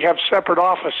we have separate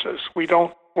offices. We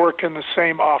don't work in the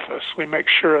same office. We make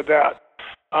sure of that.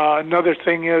 Another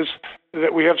thing is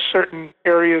that we have certain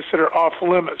areas that are off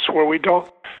limits where we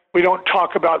don't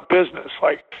talk about business.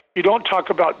 Like, you don't talk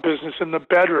about business in the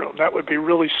bedroom. That would be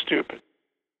really stupid.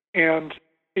 And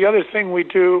the other thing we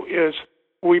do is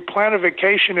we plan a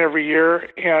vacation every year,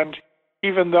 and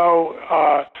even though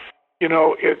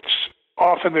it's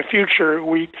off in the future,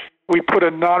 we put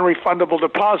a non-refundable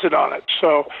deposit on it.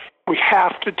 So we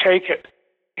have to take it.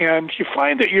 And you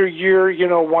find that your year,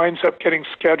 winds up getting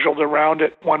scheduled around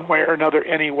it one way or another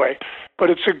anyway. But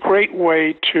it's a great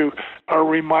way to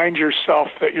remind yourself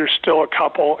that you're still a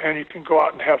couple and you can go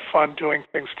out and have fun doing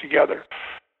things together.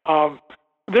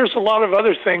 There's a lot of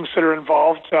other things that are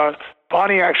involved.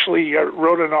 Bonnie actually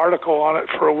wrote an article on it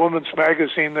for a women's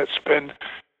magazine that's been,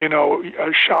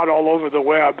 shot all over the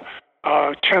web.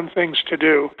 10 things to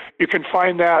do. You can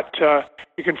find that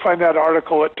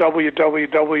article at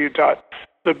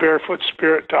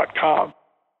www.thebarefootspirit.com.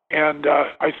 And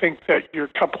I think that your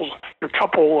couple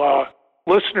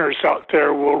listeners out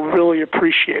there will really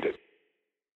appreciate it.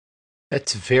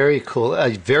 That's very cool.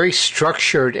 Very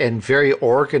structured and very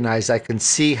organized. I can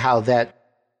see how that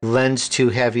lends to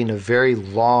having a very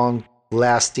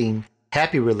long-lasting,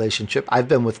 happy relationship. I've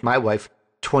been with my wife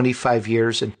 25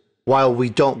 years, and while we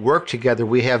don't work together,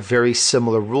 we have very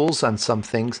similar rules on some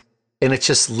things, and it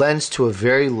just lends to a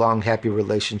very long, happy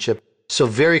relationship. So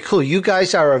very cool. You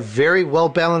guys are a very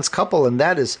well-balanced couple, and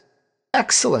that is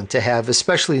excellent to have,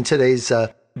 especially in today's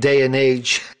day and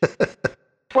age.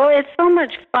 Well, it's so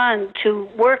much fun to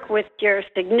work with your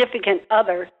significant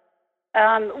other.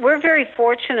 We're very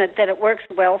fortunate that it works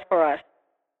well for us.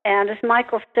 And as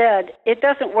Michael said, it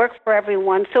doesn't work for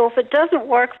everyone. So if it doesn't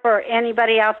work for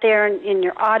anybody out there in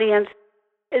your audience,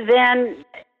 then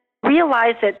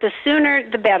realize that the sooner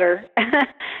the better,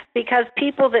 because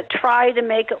people that try to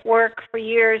make it work for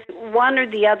years, one or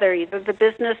the other, either the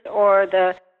business or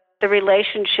the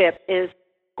relationship is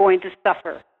going to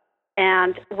suffer.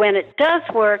 And when it does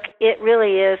work, it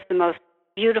really is the most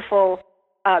beautiful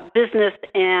business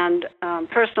and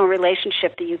personal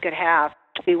relationship that you could have,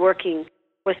 to be working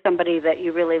with somebody that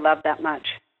you really love that much.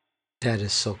 That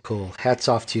is so cool. Hats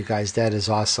off to you guys. That is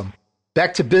awesome.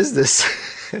 Back to business.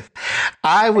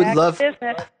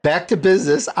 Back to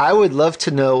business. I would love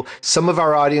to know, some of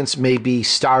our audience may be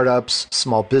startups,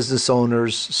 small business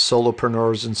owners,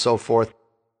 solopreneurs, and so forth,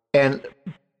 and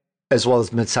as well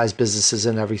as mid-sized businesses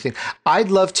and everything. I'd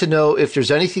love to know if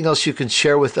there's anything else you can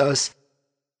share with us,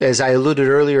 as I alluded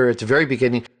earlier at the very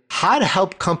beginning, how to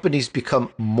help companies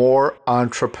become more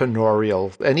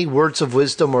entrepreneurial. Any words of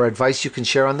wisdom or advice you can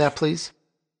share on that, please?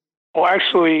 Well,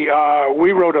 actually,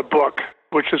 we wrote a book,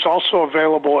 which is also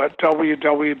available at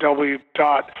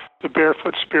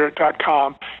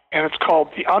www.thebarefootspirit.com, and it's called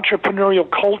The Entrepreneurial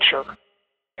Culture,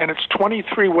 and it's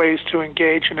 23 ways to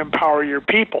engage and empower your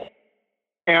people.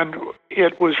 And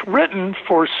it was written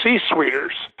for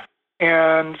C-suiters.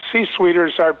 And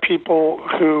C-suiters are people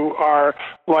who are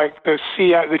like the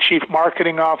chief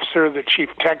marketing officer, the chief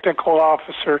technical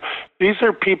officer. These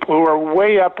are people who are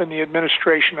way up in the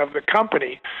administration of the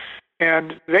company.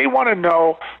 And they want to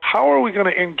know, how are we going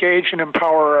to engage and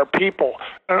empower our people?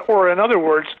 Or in other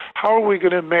words, how are we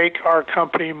going to make our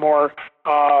company more,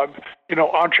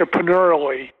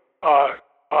 entrepreneurially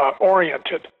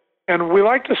oriented? And we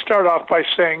like to start off by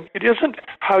saying it isn't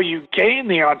how you gain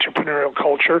the entrepreneurial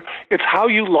culture, it's how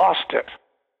you lost it.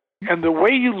 And the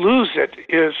way you lose it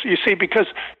is, you see,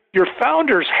 because your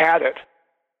founders had it.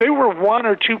 They were one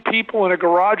or two people in a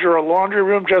garage or a laundry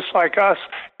room just like us,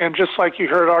 and just like you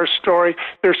heard our story,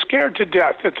 they're scared to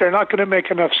death that they're not going to make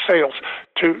enough sales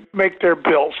to make their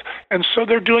bills. And so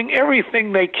they're doing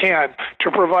everything they can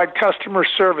to provide customer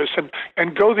service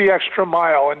and go the extra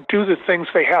mile and do the things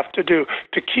they have to do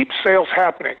to keep sales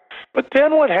happening. But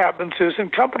then what happens is,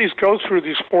 and companies go through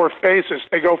these 4 phases,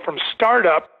 they go from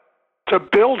startup to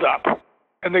build up,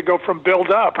 and they go from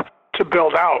build up to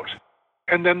build out.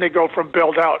 And then they go from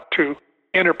build out to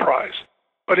enterprise.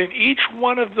 But in each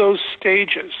one of those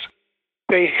stages,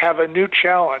 they have a new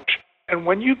challenge. And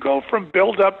when you go from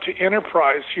build up to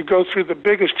enterprise, you go through the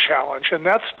biggest challenge. And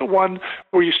that's the one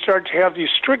where you start to have these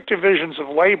strict divisions of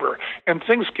labor and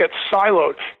things get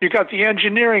siloed. You got the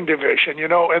engineering division,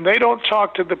 and they don't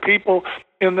talk to the people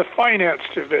in the finance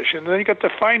division. And then you got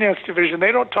the finance division.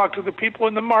 They don't talk to the people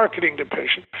in the marketing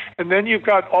division. And then you've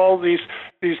got all these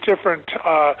different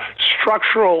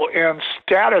structural and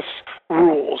status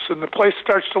rules. And the place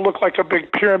starts to look like a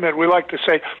big pyramid. We like to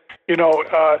say,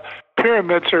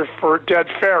 pyramids are for dead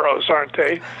pharaohs, aren't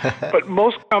they? But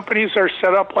most companies are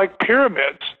set up like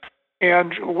pyramids.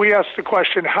 And we ask the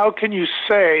question, how can you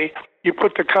say you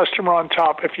put the customer on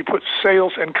top if you put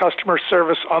sales and customer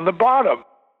service on the bottom?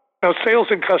 Now, sales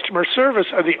and customer service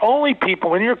are the only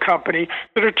people in your company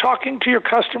that are talking to your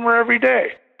customer every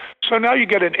day. So now you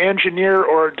get an engineer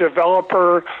or a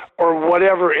developer or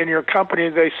whatever in your company,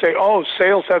 they say, oh,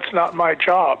 sales, that's not my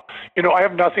job. I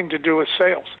have nothing to do with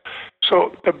sales.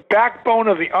 So the backbone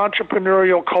of the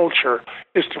entrepreneurial culture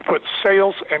is to put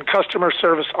sales and customer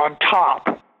service on top.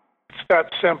 It's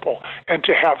that simple. And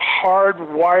to have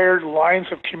hardwired lines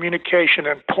of communication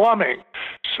and plumbing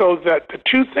so that the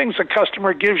 2 things a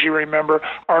customer gives you, remember,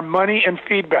 are money and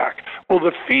feedback. Well,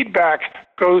 the feedback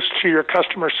goes to your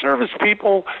customer service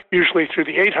people, usually through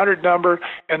the 800 number,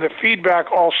 and the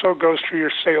feedback also goes through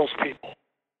your salespeople.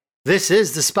 This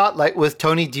is The Spotlight with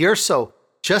Tony DUrso.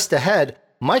 Just ahead,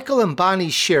 Michael and Bonnie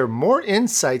share more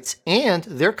insights and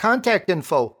their contact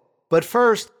info. But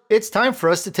first, it's time for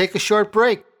us to take a short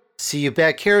break. See you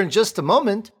back here in just a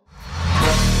moment.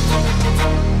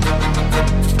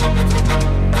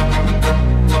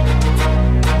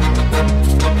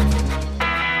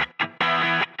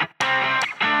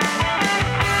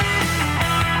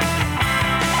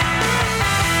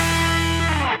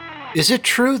 Is it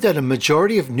true that a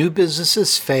majority of new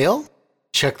businesses fail?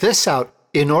 Check this out.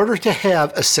 In order to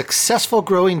have a successful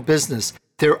growing business,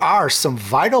 there are some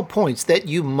vital points that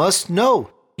you must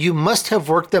know. You must have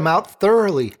worked them out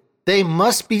thoroughly. They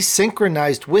must be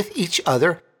synchronized with each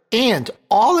other, and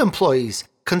all employees,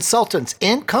 consultants,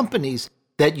 and companies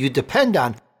that you depend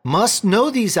on must know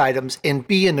these items and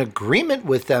be in agreement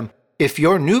with them if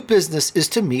your new business is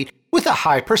to meet with a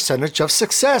high percentage of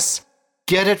success.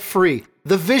 Get it free,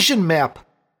 the Vision Map.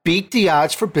 Beat the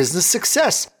odds for business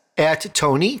success at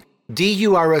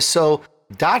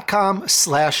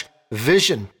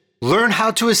TonyDUrso.com/vision. Learn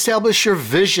how to establish your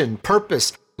vision,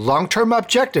 purpose, long-term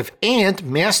objective, and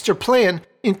master plan,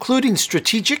 including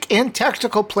strategic and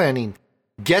tactical planning.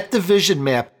 Get the Vision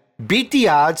Map. Beat the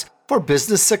odds for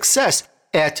business success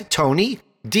at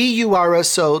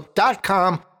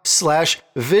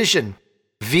TonyDUrso.com/vision.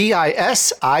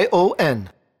 VISION.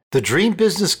 The Dream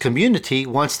Business Community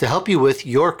wants to help you with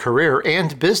your career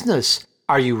and business.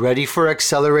 Are you ready for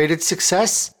accelerated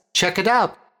success? Check it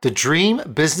out. The Dream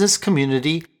Business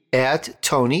Community at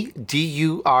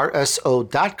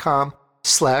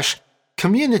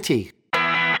TonyDUrso.com/community.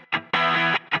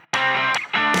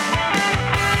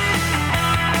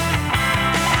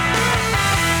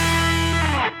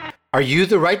 Are you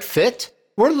the right fit?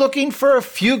 We're looking for a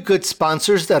few good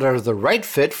sponsors that are the right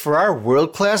fit for our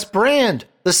world-class brand,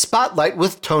 The Spotlight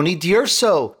with Tony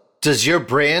DUrso. Does your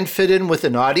brand fit in with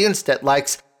an audience that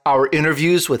likes our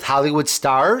interviews with Hollywood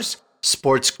stars,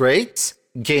 sports greats,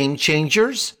 game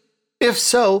changers? If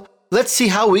so, let's see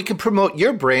how we can promote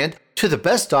your brand to the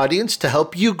best audience to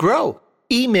help you grow.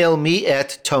 Email me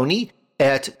at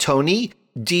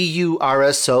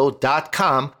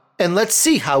tony@TonyDUrso.com and let's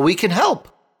see how we can help.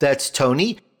 That's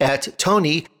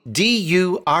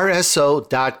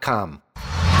Tony@TonyDUrso.com.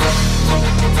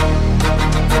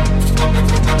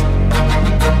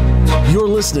 You're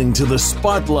listening to The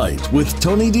Spotlight with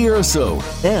Tony DUrso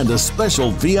and a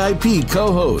special VIP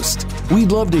co-host.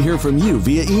 We'd love to hear from you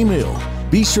via email.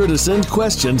 Be sure to send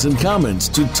questions and comments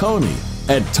to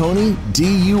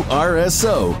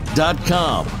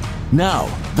Tony@TonyDUrso.com. Now,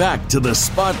 back to The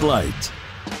Spotlight.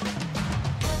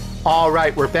 All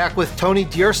right, we're back with Tony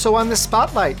DUrso on The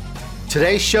Spotlight.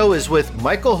 Today's show is with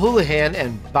Michael Houlihan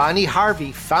and Bonnie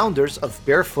Harvey, founders of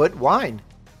Barefoot Wine.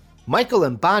 Michael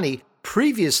and Bonnie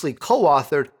previously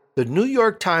co-authored the New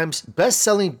York Times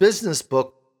best-selling business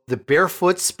book, The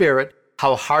Barefoot Spirit,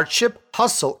 How Hardship,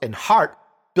 Hustle, and Heart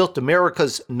Built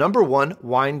America's #1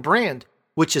 wine brand,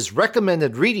 which is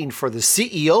recommended reading for the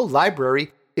CEO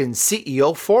Library in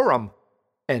CEO Forum.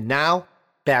 And now,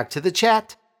 back to the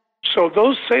chat. So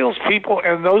those salespeople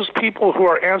and those people who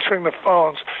are answering the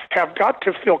phones have got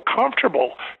to feel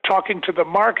comfortable talking to the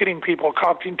marketing people,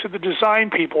 talking to the design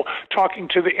people, talking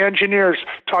to the engineers,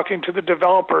 talking to the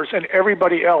developers and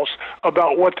everybody else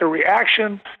about what the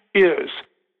reaction is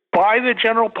by the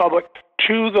general public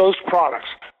to those products.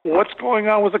 What's going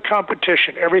on with the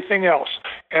competition, everything else,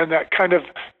 and that kind of,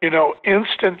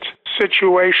 instant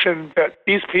situation that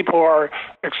these people are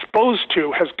exposed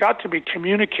to has got to be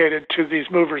communicated to these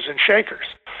movers and shakers.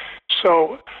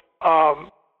 So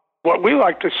what we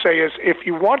like to say is if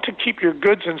you want to keep your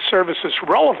goods and services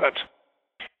relevant,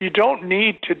 you don't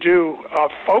need to do a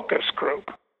focus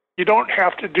group. You don't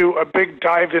have to do a big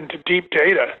dive into deep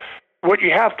data. What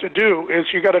you have to do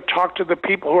is you got to talk to the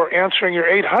people who are answering your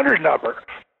 800 number.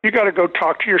 You got to go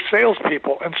talk to your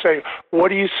salespeople and say, what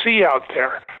do you see out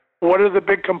there? What are the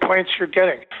big complaints you're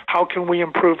getting? How can we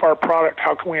improve our product?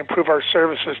 How can we improve our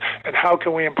services? And how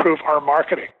can we improve our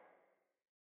marketing?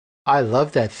 I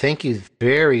love that. Thank you.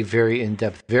 Very, very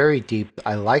in-depth, very deep.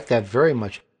 I like that very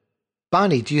much.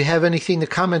 Bonnie, do you have anything to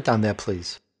comment on that,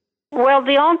 please? Well,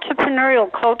 the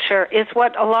entrepreneurial culture is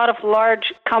what a lot of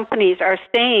large companies are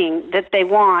saying that they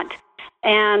want,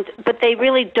 but they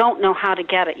really don't know how to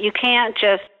get it. You can't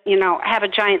just, have a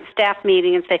giant staff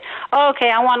meeting and say, oh,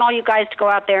 okay, I want all you guys to go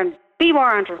out there and be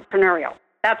more entrepreneurial.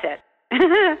 That's it.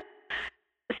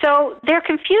 So they're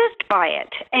confused by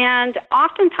it, and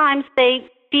oftentimes they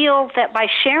feel that by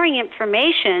sharing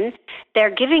information,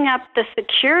 they're giving up the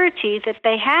security that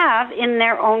they have in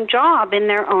their own job, in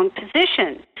their own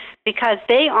position, because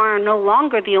they are no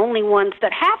longer the only ones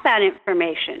that have that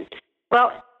information.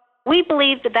 Well, we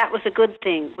believed that was a good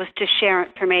thing, was to share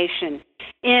information.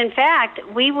 In fact,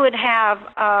 we would have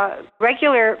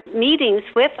regular meetings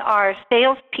with our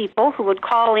salespeople who would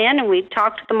call in, and we'd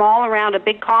talk to them all around a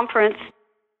big conference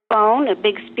phone, a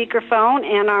big speaker phone,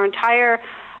 and our entire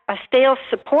sales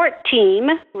support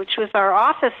team, which was our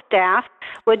office staff,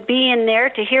 would be in there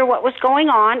to hear what was going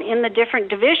on in the different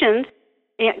divisions,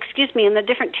 in the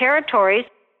different territories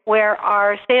where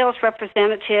our sales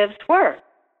representatives were.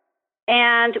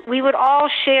 And we would all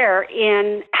share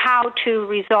in how to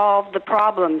resolve the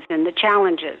problems and the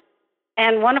challenges.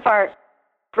 And one of our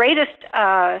greatest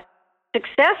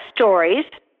success stories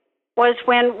was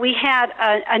when we had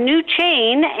a new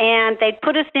chain, and they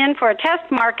put us in for a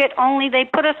test market, only they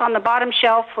put us on the bottom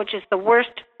shelf, which is the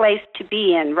worst place to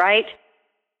be in, right?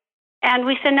 And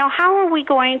we said, now how are we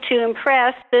going to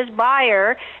impress this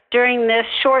buyer during this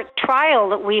short trial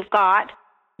that we've got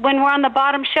when we're on the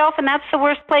bottom shelf and that's the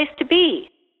worst place to be?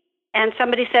 And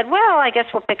somebody said, well, I guess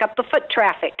we'll pick up the foot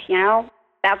traffic, you know.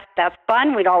 That's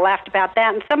fun. We'd all laughed about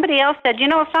that. And somebody else said, you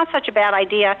know, it's not such a bad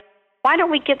idea. Why don't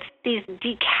we get these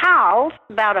decals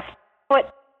about a foot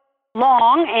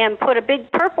long and put a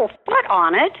big purple foot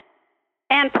on it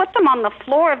and put them on the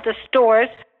floor of the stores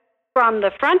from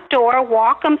the front door,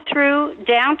 walk them through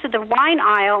down to the wine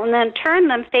aisle, and then turn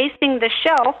them facing the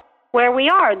shelf where we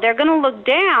are. They're going to look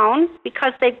down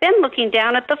because they've been looking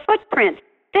down at the footprint.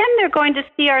 Then they're going to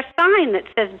see our sign that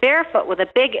says Barefoot with a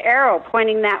big arrow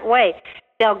pointing that way.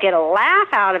 They'll get a laugh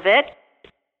out of it.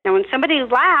 And when somebody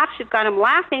laughs, you've got them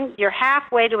laughing, you're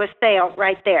halfway to a sale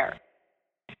right there.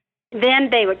 Then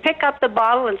they would pick up the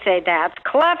bottle and say, that's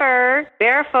clever,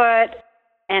 Barefoot.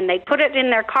 And they put it in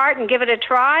their cart and give it a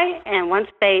try. And once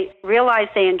they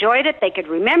realized they enjoyed it, they could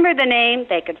remember the name,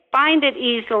 they could find it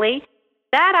easily.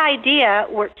 That idea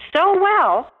worked so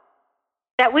well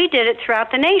that we did it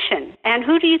throughout the nation. And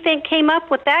who do you think came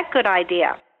up with that good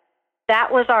idea?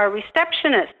 That was our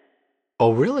receptionist.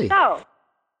 Oh, really? So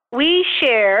we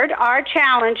shared our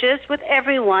challenges with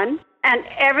everyone, and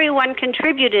everyone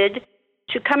contributed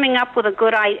to coming up with a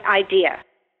good idea.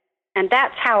 And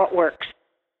that's how it works.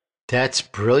 That's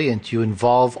brilliant. You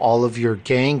involve all of your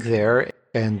gang there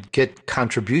and get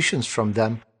contributions from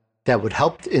them that would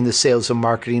help in the sales and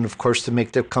marketing, of course, to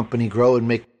make the company grow and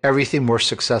make everything more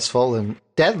successful. And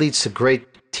that leads to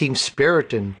great team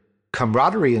spirit and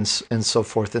camaraderie and so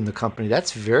forth in the company.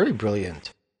 That's very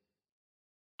brilliant.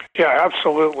 Yeah,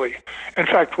 absolutely. In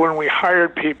fact, when we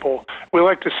hired people, we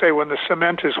like to say when the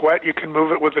cement is wet, you can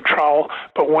move it with a trowel,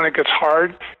 but when it gets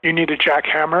hard, you need a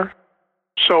jackhammer.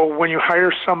 So when you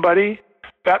hire somebody,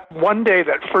 that one day,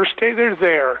 that first day they're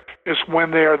there is when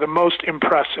they are the most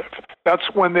impressive. That's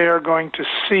when they are going to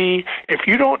see, if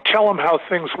you don't tell them how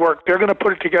things work, they're going to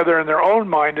put it together in their own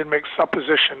mind and make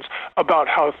suppositions about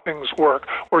how things work.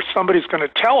 Or somebody's going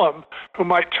to tell them who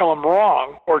might tell them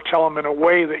wrong or tell them in a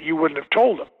way that you wouldn't have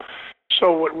told them.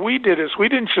 So what we did is we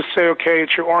didn't just say, okay,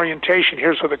 it's your orientation,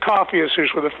 here's where the coffee is,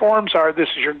 here's where the forms are, this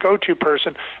is your go-to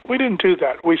person. We didn't do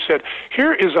that. We said,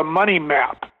 here is a money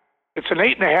map. It's an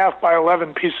 8.5 by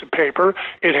 11 piece of paper.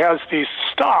 It has these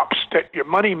stops that your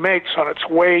money makes on its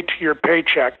way to your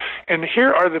paycheck. And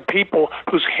here are the people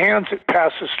whose hands it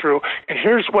passes through. And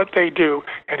here's what they do.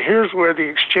 And here's where the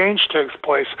exchange takes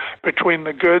place between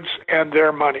the goods and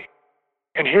their money.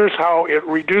 And here's how it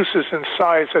reduces in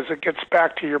size as it gets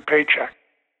back to your paycheck.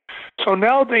 So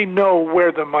now they know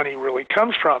where the money really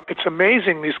comes from. It's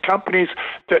amazing, these companies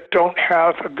that don't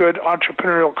have a good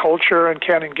entrepreneurial culture and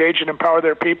can't engage and empower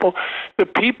their people, the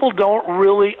people don't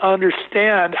really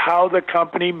understand how the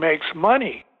company makes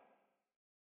money.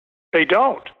 They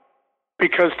don't,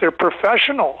 because they're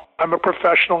professional. I'm a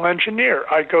professional engineer.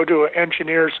 I go to an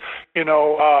engineer's,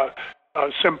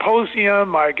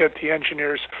 symposium. I get the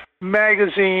engineer's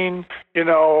magazine.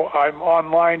 I'm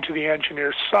online to the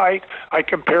engineer's site. I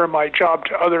compare my job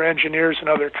to other engineers and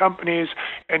other companies.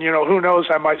 And, who knows,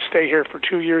 I might stay here for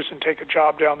 2 years and take a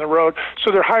job down the road.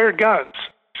 So they're hired guns,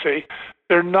 see?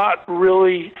 They're not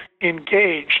really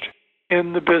engaged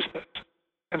in the business.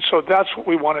 And so that's what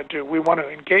we want to do. We want to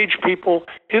engage people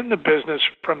in the business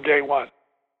from day one.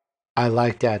 I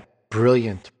like that.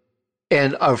 Brilliant.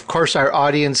 And of course, our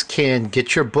audience can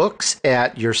get your books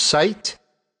at your site,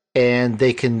 and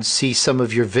they can see some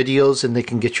of your videos, and they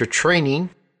can get your training.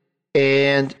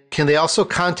 And can they also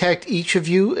contact each of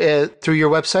you through your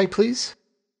website, please?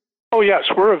 Oh, yes,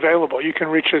 we're available. You can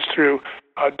reach us through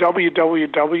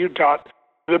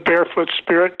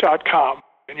www.thebarefootspirit.com.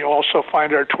 And you'll also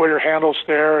find our Twitter handles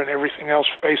there and everything else,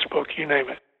 Facebook, you name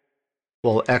it.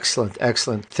 Well, excellent,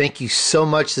 excellent. Thank you so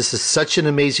much. This is such an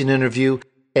amazing interview.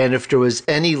 And if there was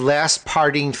any last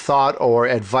parting thought or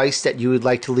advice that you would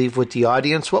like to leave with the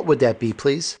audience, what would that be,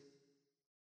 please?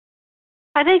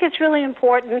 I think it's really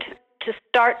important to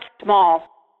start small.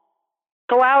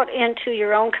 Go out into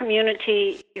your own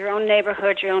community, your own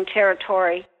neighborhood, your own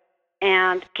territory,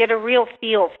 and get a real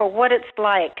feel for what it's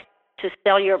like to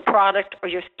sell your product or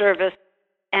your service,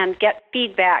 and get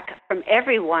feedback from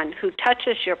everyone who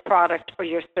touches your product or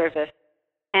your service.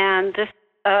 And this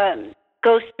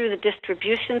goes through the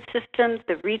distribution systems,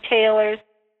 the retailers,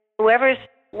 whoever's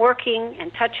working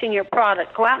and touching your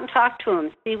product. Go out and talk to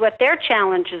them. See what their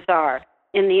challenges are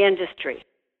in the industry.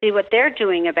 See what they're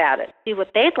doing about it. See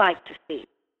what they'd like to see.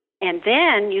 And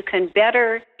then you can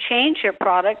better change your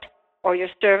product or your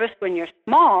service when you're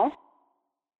small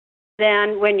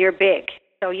than when you're big.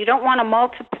 So you don't want to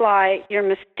multiply your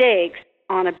mistakes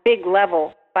on a big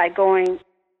level by going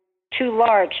too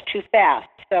large too fast.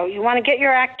 So you want to get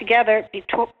your act together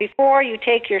before you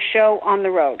take your show on the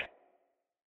road.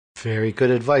 Very good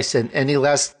advice. And any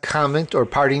last comment or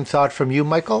parting thought from you,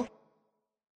 Michael?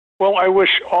 Well, I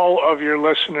wish all of your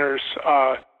listeners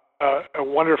a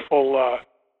wonderful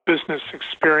business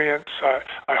experience.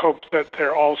 I hope that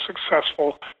they're all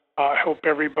successful. I hope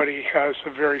everybody has a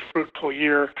very fruitful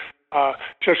year.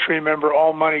 Just remember,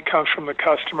 all money comes from the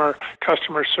customer.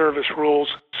 Customer service rules,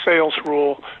 sales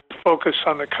rule, focus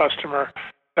on the customer.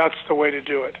 That's the way to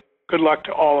do it. Good luck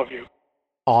to all of you.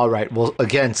 All right. Well,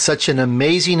 again, such an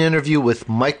amazing interview with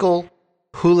Michael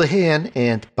Houlihan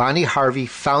and Bonnie Harvey,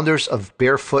 founders of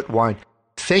Barefoot Wine.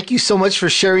 Thank you so much for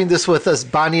sharing this with us,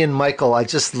 Bonnie and Michael. I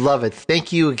just love it.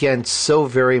 Thank you again so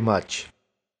very much.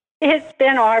 It's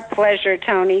been our pleasure,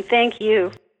 Tony. Thank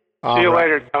you. See you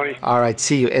later, Tony. All right,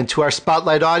 see you. And to our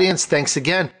Spotlight audience, thanks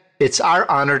again. It's our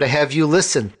honor to have you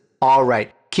listen. All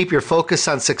right, keep your focus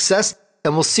on success,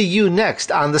 and we'll see you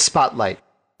next on the Spotlight.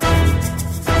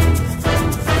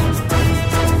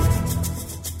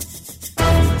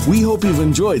 We hope you've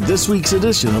enjoyed this week's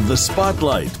edition of The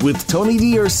Spotlight with Tony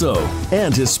DUrso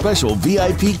and his special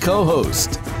VIP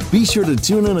co-host. Be sure to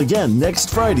tune in again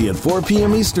next Friday at 4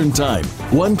 p.m. Eastern Time,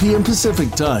 1 p.m. Pacific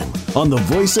Time on the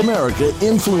Voice America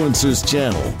Influencers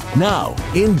channel. Now,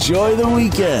 enjoy the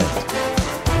weekend.